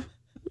trouble,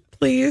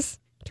 please,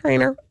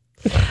 trainer.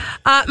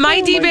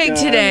 My D-bag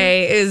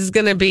today is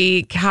going to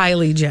be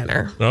Kylie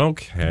Jenner.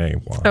 Okay.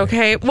 Why?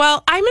 Okay.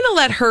 Well, I'm going to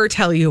let her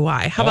tell you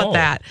why. How about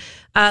that?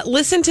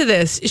 Listen to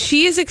this.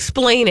 She is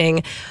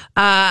explaining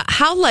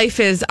how life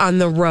is on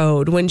the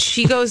road when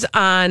she goes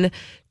on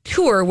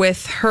tour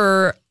with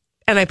her,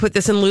 and I put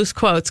this in loose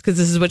quotes because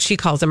this is what she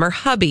calls him, her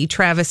hubby,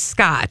 Travis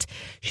Scott.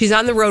 She's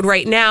on the road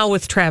right now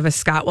with Travis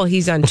Scott while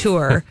he's on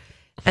tour.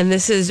 And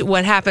this is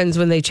what happens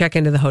when they check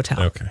into the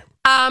hotel. Okay.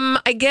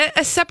 I get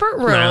a separate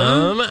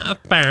room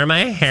for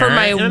my hair, for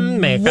my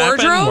and makeup,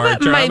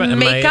 wardrobe, my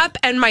makeup,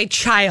 and my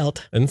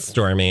child. And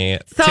Stormy.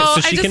 So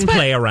she can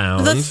play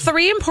around. The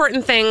 3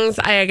 important things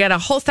I get a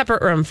whole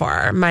separate room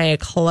for: my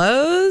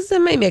clothes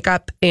and my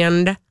makeup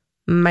and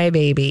my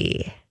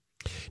baby.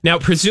 Now,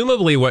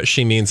 presumably what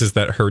she means is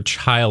that her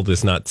child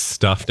is not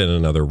stuffed in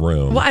another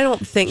room. Well, I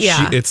don't think,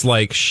 it's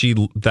like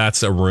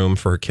that's a room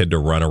for her kid to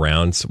run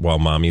around while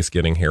mommy's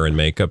getting hair and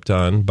makeup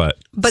done, but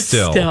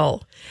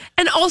still.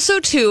 And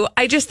also, too,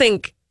 I just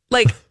think,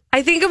 I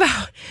think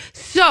about,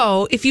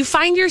 so if you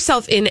find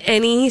yourself in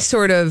any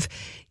sort of,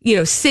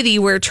 city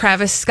where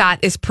Travis Scott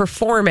is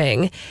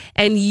performing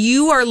and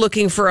you are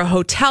looking for a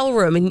hotel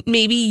room and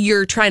maybe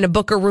you're trying to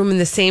book a room in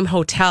the same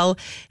hotel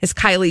as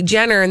Kylie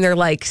Jenner and they're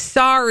like,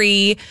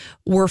 sorry,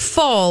 we're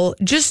full.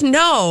 Just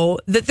know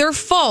that they're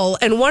full.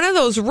 And one of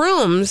those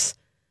rooms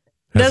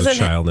has a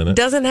child in it.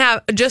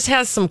 Just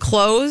has some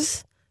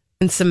clothes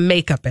and some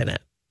makeup in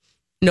it.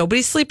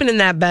 Nobody's sleeping in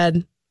that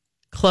bed.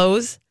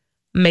 Clothes,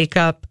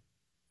 makeup,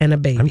 and a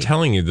baby. I'm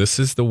telling you, this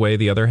is the way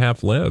the other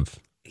half live.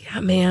 Yeah,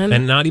 man.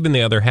 And not even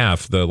the other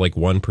half, the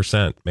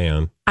 1%,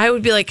 man. I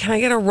would be like, can I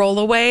get a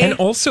rollaway? And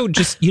also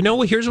just,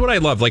 here's what I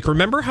love.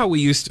 Remember how we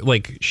used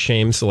to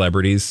shame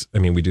celebrities? I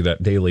mean, we do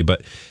that daily,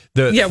 but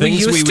the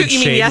things we would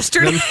shame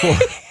yesterday? them for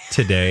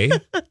today.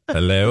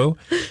 Hello.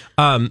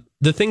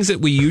 The things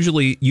that we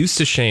usually used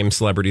to shame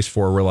celebrities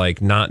for were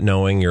not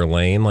knowing your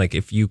lane.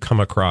 If you come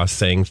across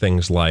saying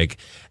things like,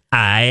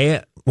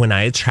 when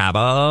I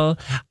travel,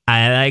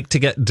 I like to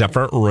get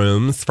different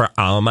rooms for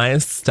all my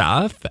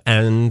stuff.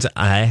 And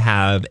I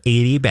have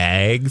 80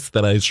 bags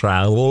that I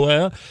travel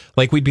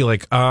with. We'd be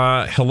like,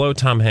 hello,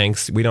 Tom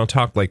Hanks. We don't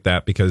talk like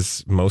that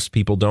because most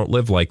people don't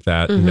live like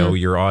that. Mm-hmm. Know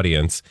your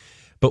audience.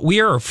 But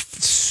we are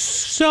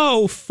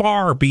so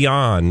far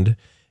beyond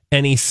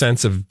any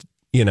sense of,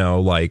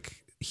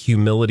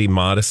 humility,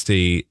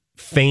 modesty,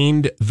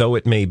 feigned though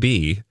it may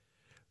be,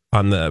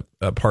 on the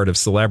part of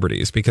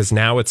celebrities, because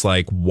now it's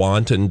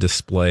wanton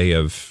display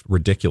of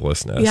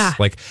ridiculousness. Yeah.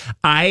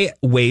 I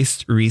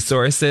waste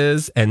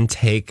resources and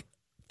take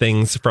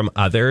things from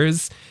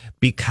others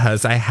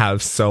because I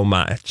have so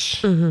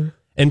much. Mm-hmm.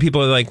 And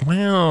people are like,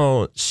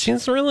 wow,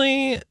 she's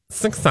really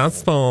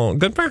successful.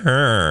 Good for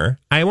her.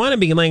 I want to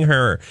be like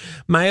her.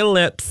 My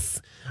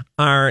lips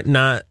are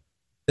not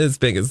as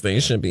big as they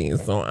should be,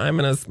 so I'm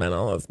going to spend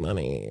all this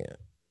money.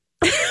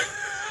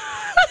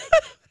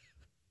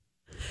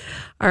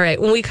 All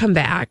right, when we come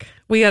back,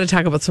 we got to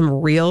talk about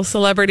some real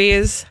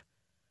celebrities.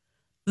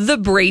 The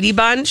Brady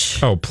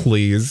Bunch. Oh,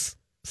 please.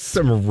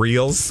 Some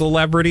real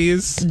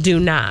celebrities? Do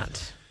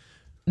not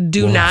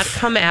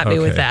come at me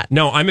with that.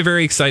 No, I'm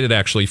very excited,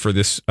 actually, for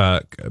this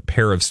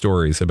pair of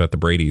stories about the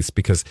Bradys,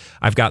 because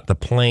I've got the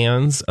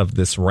plans of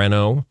this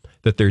reno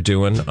that they're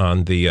doing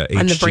on the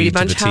on the Brady HG to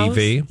Bunch the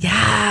TV. House?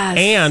 Yes.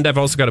 And I've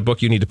also got a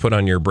book you need to put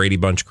on your Brady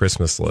Bunch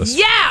Christmas list.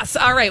 Yes.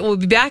 All right. We'll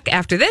be back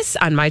after this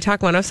on My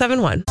Talk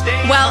 1071.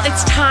 Well,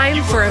 it's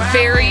time for a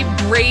very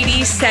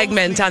Brady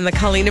segment on the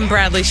Colleen and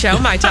Bradley Show,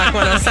 My Talk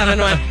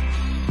 1071.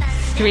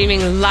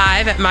 Streaming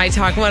live at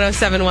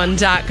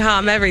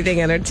MyTalk1071.com. Everything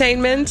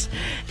entertainment.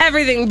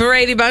 Everything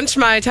Brady Bunch,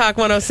 My Talk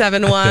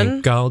 1071. I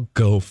think I'll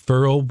go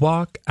for a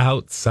walk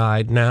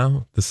outside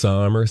now. The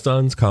summer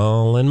sun's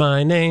calling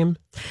my name.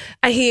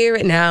 I hear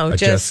it now. I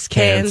just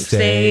can't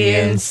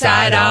stay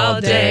inside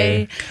all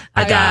day.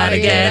 I gotta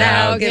get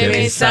out. Give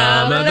me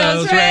some of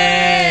those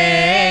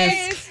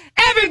rays.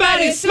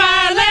 Everybody's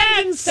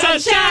smiling.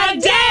 Sunshine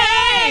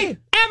Day.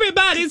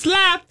 Everybody's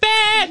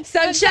laughing.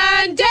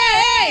 Sunshine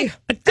Day.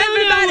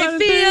 Everybody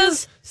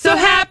feels so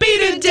happy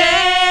today.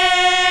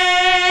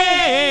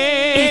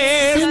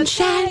 It's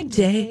Sunshine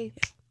Day.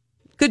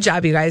 Good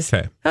job, you guys.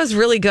 Okay. That was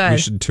really good. We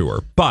should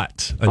tour.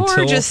 But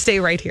until or just stay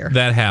right here.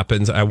 That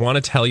happens, I want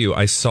to tell you,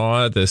 I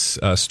saw this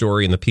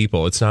story in the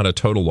People. It's not a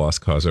total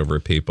lost cause over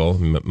at People.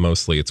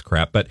 Mostly it's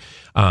crap. But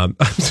I'm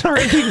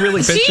sorry, I'm being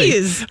really bitchy.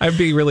 Jeez. I'm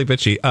being really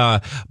bitchy.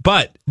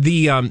 But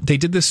they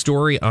did this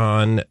story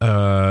on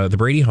the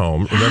Brady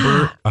home.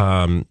 Remember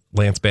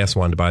Lance Bass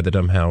wanted to buy the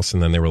dumb house,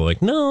 and then they were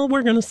like, no,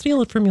 we're going to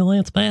steal it from you,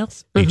 Lance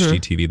Bass.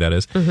 HGTV, that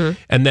is.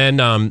 And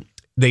then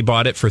they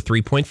bought it for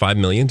 $3.5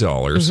 million.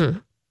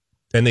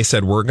 And they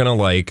said, we're going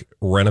to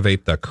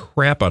renovate the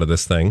crap out of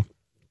this thing.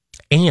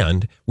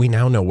 And we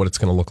now know what it's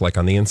going to look like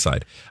on the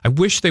inside. I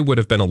wish they would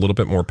have been a little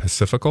bit more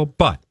pacifical,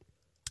 but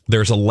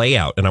there's a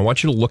layout. And I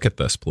want you to look at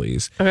this,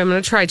 please. Okay, I'm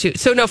going to try to.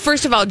 So, no,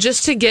 first of all,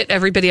 just to get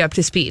everybody up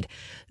to speed,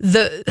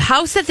 the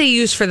house that they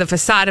used for the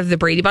facade of the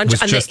Brady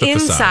Bunch on the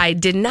inside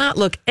did not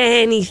look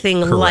anything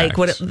like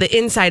what the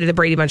inside of the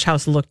Brady Bunch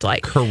house looked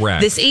like.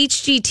 Correct. This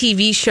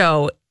HGTV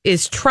show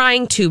is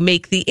trying to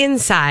make the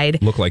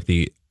inside look like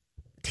the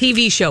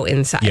TV show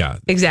inside. Yeah.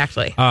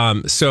 Exactly.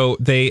 So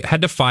they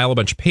had to file a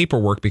bunch of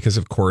paperwork because,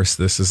 of course,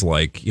 this is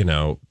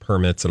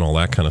permits and all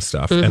that kind of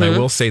stuff. And I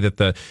will say that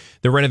the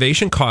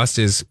renovation cost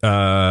is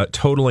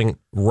totaling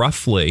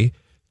roughly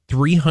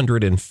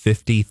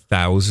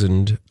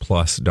 $350,000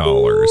 plus.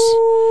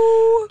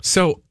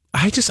 So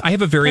I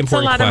have a very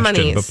important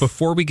question. But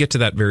before we get to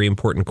that very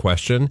important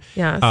question,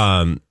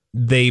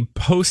 they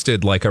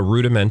posted a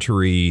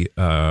rudimentary,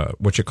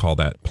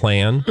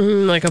 plan?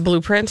 Like a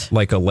blueprint?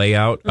 Like a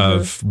layout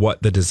of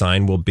what the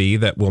design will be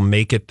that will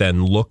make it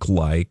then look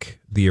like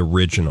the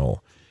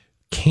original.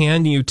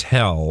 Can you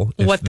tell?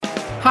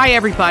 Hi,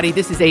 everybody.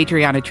 This is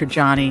Adriana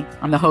Trajani.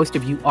 I'm the host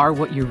of You Are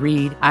What You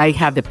Read. I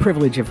have the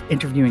privilege of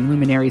interviewing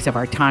luminaries of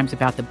our times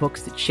about the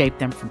books that shaped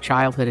them from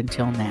childhood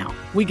until now.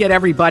 We get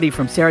everybody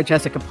from Sarah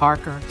Jessica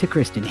Parker to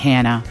Kristen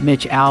Hanna,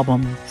 Mitch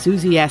Albom,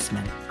 Susie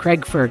Essman,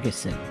 Craig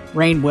Ferguson,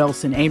 Rainn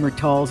Wilson, Amor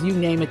Tolls, you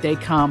name it, they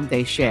come,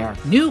 they share.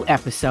 New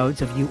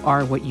episodes of You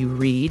Are What You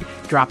Read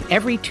drop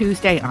every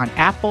Tuesday on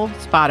Apple,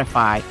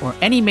 Spotify, or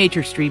any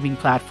major streaming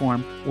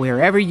platform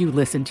wherever you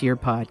listen to your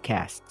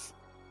podcasts.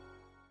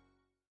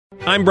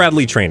 I'm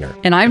Bradley Trainer.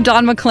 And I'm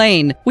Don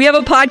McClain. We have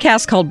a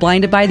podcast called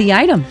Blinded by the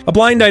Item. A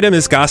blind item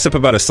is gossip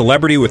about a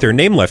celebrity with their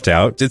name left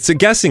out. It's a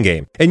guessing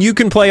game, and you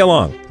can play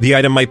along. The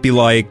item might be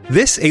like,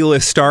 this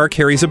A-list star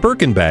carries a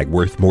Birkin bag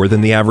worth more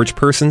than the average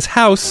person's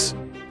house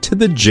to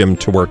the gym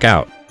to work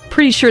out.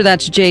 Pretty sure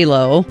that's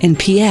J-Lo. And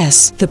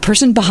P.S. the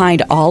person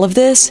behind all of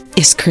this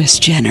is Kris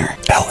Jenner,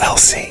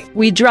 LLC.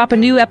 We drop a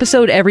new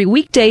episode every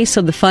weekday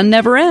so the fun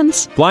never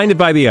ends. Blinded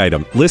by the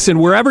Item. Listen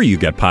wherever you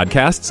get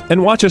podcasts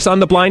and watch us on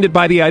the Blinded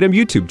by the Item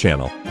YouTube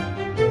channel.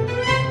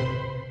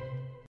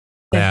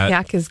 What the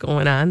heck is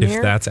going on there?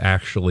 If that's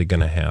actually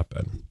going to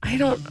happen. I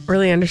don't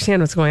really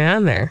understand what's going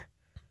on there.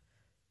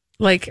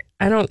 I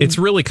don't... It's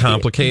really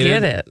complicated.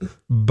 Get it.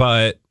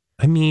 But,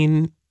 I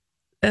mean...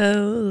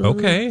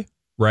 okay.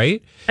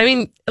 Right? I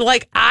mean,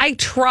 I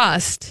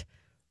trust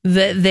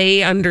that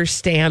they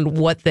understand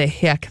what the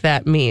heck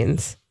that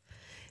means.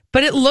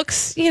 But it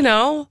looks,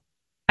 I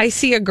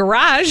see a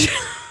garage.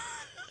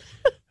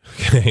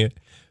 Okay.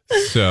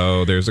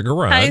 So there's a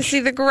garage. I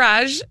see the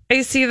garage.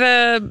 I see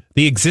the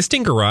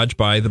existing garage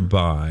by the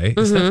by.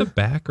 Is that the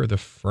back or the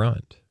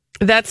front?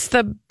 That's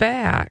the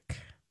back.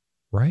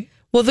 Right?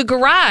 Well, the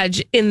garage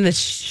in the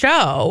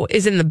show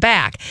is in the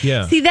back.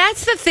 Yeah. See,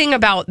 that's the thing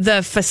about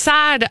the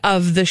facade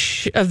of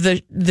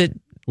the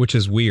which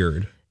is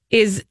weird.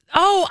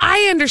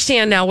 I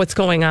understand now what's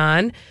going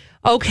on.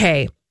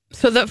 Okay.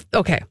 So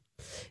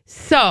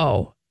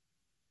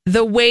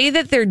the way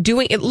that they're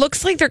doing it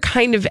looks like they're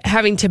kind of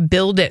having to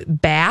build it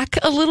back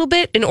a little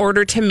bit in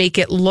order to make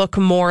it look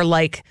more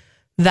like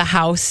the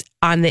house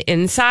on the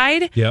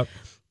inside. Yep.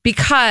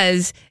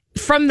 Because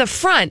from the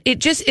front,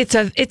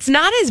 it's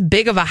not as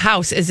big of a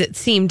house as it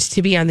seemed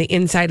to be on the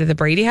inside of the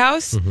Brady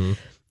house. Mm-hmm.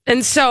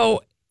 And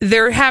so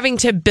they're having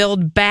to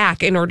build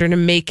back in order to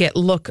make it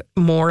look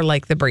more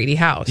like the Brady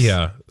house.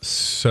 Yeah.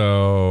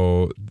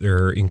 So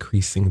they're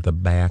increasing the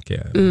back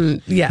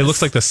end. Yes. It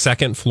looks like the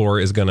second floor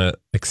is going to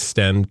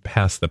extend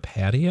past the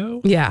patio.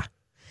 Yeah.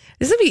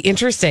 This would be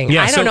interesting.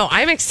 Yeah, I don't know.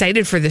 I'm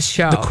excited for this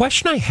show. The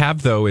question I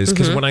have, though, is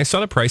because when I saw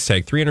the price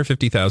tag,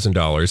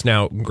 $350,000,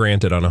 now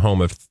granted on a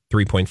home of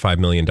 $3.5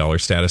 million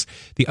status,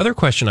 the other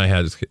question I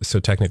had is, so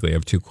technically I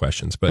have two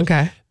questions, but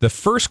the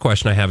first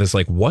question I have is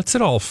like, what's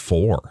it all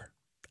for?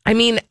 I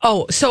mean,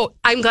 so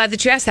I'm glad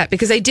that you asked that,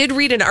 because I did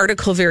read an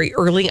article very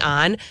early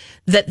on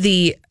that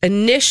the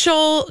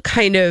initial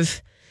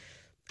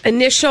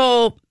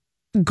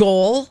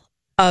goal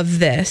of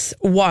this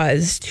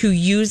was to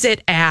use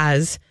it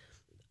as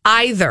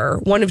either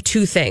one of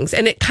two things.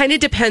 And it kind of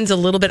depends a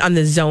little bit on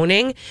the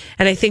zoning.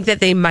 And I think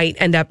that they might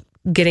end up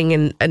getting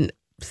in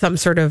some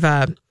sort of,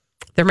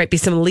 there might be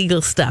some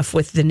legal stuff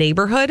with the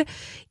neighborhood,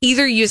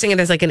 either using it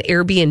as like an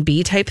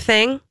Airbnb type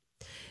thing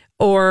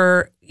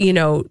or,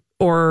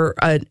 or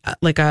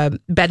like a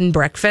bed and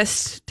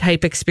breakfast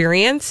type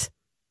experience,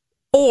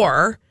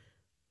 or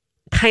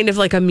kind of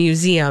like a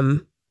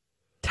museum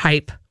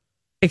type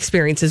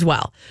experience as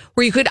well,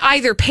 where you could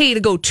either pay to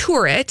go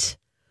tour it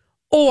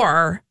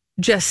or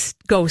just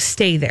go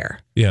stay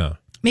there. Yeah.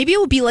 Maybe it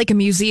would be like a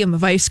museum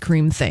of ice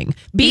cream thing,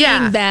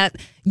 being that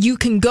you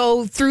can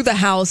go through the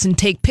house and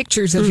take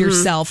pictures of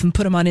yourself and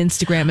put them on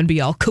Instagram and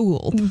be all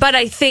cool. But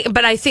I think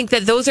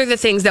that those are the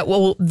things that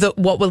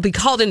what will be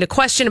called into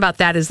question about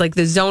that is like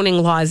the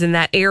zoning laws in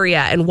that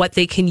area and what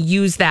they can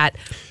use that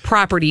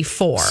property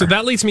for. So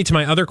that leads me to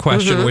my other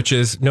question, which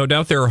is, no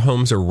doubt there are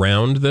homes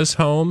around this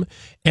home,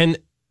 and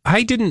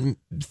I didn't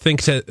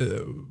think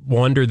to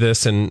wonder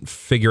this and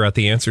figure out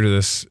the answer to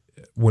this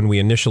when we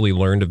initially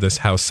learned of this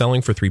house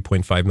selling for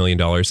 $3.5 million.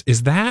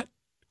 Is that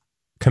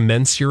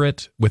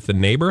commensurate with the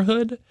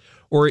neighborhood?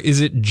 Or is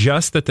it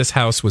just that this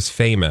house was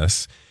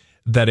famous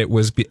that it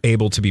was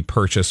able to be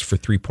purchased for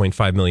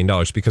 $3.5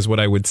 million? Because what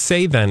I would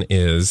say then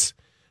is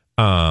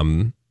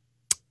that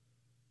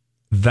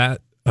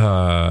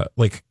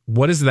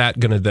what is that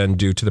going to then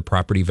do to the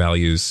property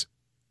values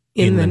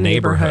in the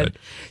neighborhood?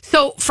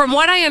 So from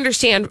what I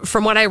understand,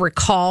 from what I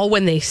recall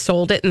when they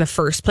sold it in the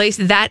first place,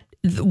 that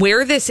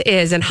where this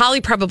is, and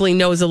Holly probably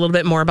knows a little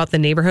bit more about the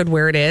neighborhood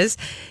where it is,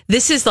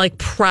 this is like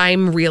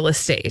prime real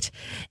estate.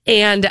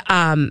 And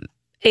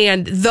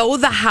though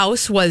the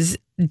house was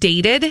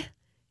dated,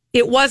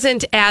 it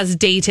wasn't as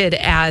dated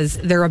as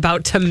they're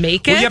about to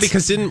make it. Well, yeah,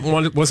 because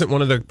wasn't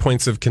one of the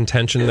points of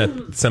contention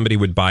that somebody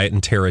would buy it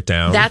and tear it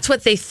down? That's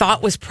what they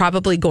thought was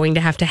probably going to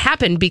have to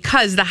happen,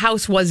 because the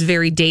house was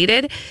very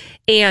dated.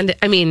 And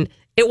I mean,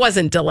 it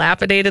wasn't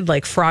dilapidated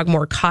like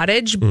Frogmore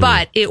Cottage,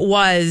 but it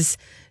was,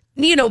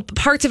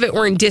 parts of it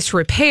were in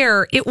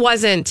disrepair. It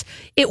wasn't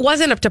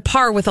up to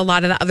par with a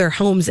lot of the other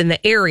homes in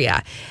the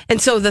area. And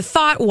so the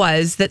thought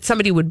was that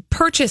somebody would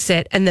purchase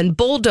it and then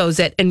bulldoze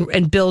it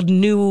and build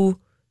new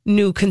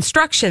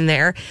construction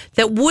there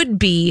that would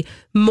be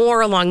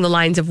more along the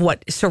lines of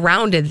what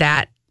surrounded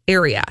that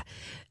area.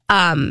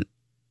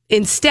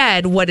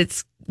 Instead,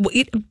 the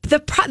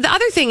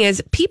other thing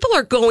is, people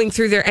are going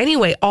through there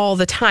anyway all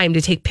the time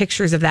to take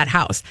pictures of that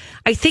house.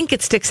 I think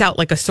it sticks out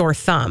like a sore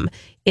thumb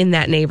in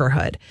that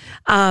neighborhood.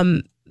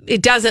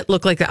 It doesn't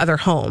look like the other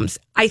homes.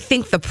 I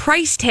think the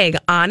price tag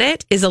on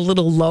it is a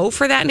little low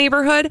for that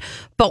neighborhood,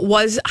 but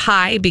was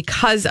high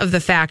because of the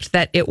fact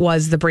that it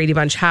was the Brady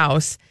Bunch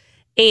house.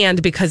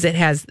 And because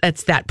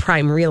it's that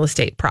prime real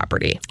estate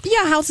property.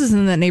 Yeah, houses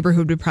in that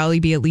neighborhood would probably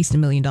be at least $1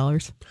 million.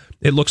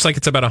 It looks like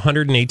it's about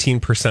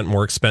 118%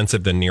 more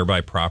expensive than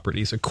nearby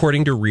properties,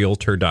 according to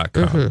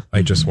Realtor.com.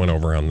 I just went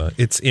over on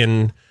it's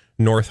in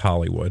North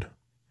Hollywood.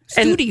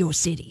 Studio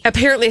City.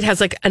 Apparently it has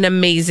like an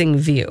amazing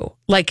view.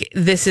 Like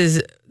this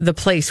is the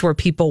place where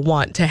people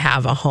want to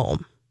have a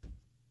home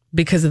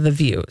because of the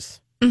views.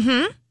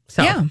 Mm-hmm.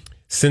 So. Yeah.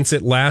 Since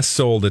it last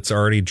sold, it's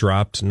already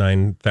dropped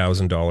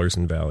 $9,000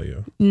 in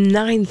value.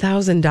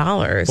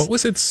 $9,000. What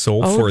was it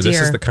sold for? Dear.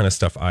 This is the kind of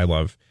stuff I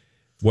love.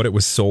 What it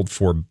was sold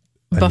for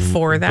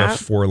before that?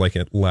 Before like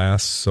it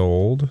last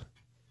sold.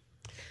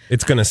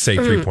 It's going to say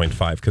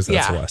 3.5 because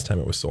that's the last time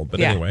it was sold. But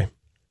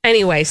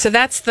anyway, so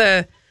that's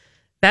the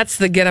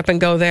get up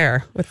and go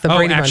there with the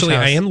Brady Bunch actually,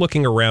 house. I am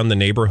looking around the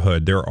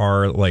neighborhood. There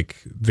are like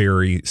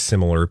very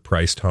similar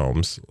priced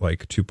homes,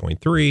 like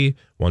 2.3,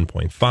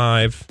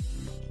 1.5.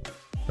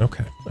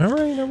 Okay. All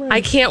right. I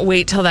can't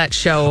wait till that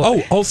show.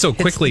 Oh, also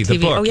quickly, the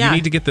book. Oh, yeah. You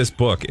need to get this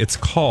book. It's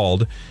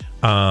called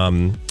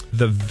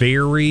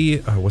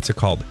what's it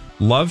called?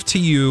 Love to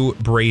You,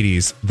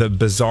 Brady's, The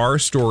Bizarre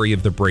Story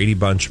of the Brady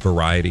Bunch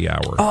Variety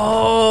Hour.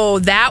 Oh,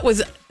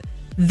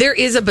 there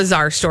is a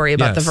bizarre story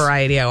about the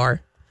Variety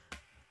Hour.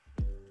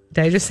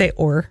 Did I just say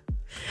or?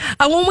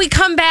 When we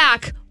come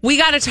back, we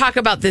got to talk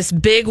about this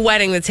big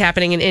wedding that's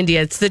happening in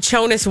India. It's the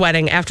Chonas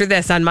wedding after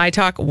this on My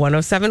Talk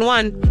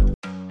 107.1.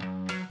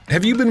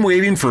 Have you been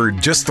waiting for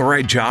just the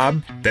right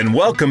job? Then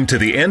welcome to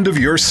the end of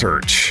your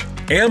search.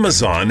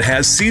 Amazon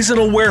has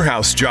seasonal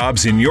warehouse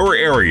jobs in your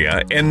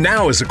area, and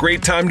now is a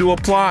great time to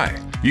apply.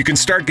 You can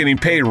start getting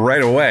paid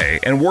right away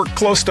and work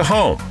close to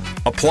home.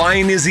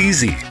 Applying is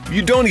easy.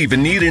 You don't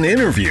even need an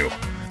interview.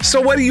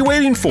 So what are you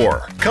waiting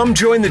for? Come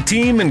join the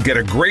team and get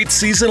a great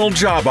seasonal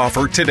job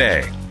offer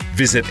today.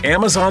 Visit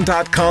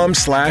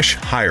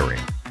Amazon.com/hiring.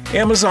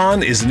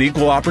 Amazon is an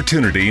equal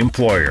opportunity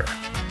employer.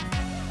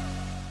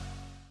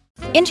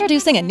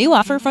 Introducing a new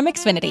offer from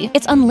Xfinity.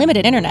 It's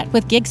unlimited internet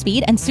with gig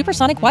speed and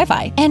supersonic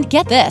Wi-Fi. And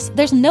get this,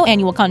 there's no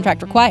annual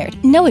contract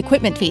required, no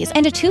equipment fees,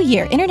 and a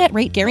 2-year internet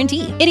rate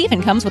guarantee. It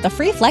even comes with a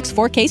free Flex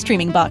 4K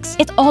streaming box.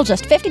 It's all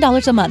just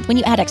 $50 a month when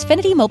you add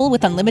Xfinity Mobile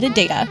with unlimited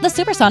data. The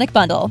Supersonic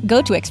Bundle.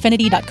 Go to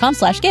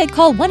Xfinity.com/gig,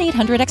 call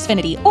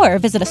 1-800-XFINITY, or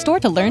visit a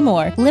store to learn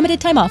more. Limited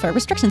time offer.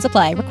 Restrictions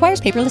apply.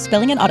 Requires paperless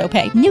billing and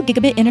autopay. New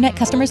gigabit internet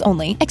customers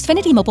only.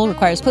 Xfinity Mobile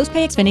requires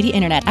post-pay Xfinity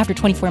internet. After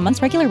 24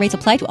 months, regular rates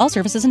apply to all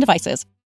services and devices.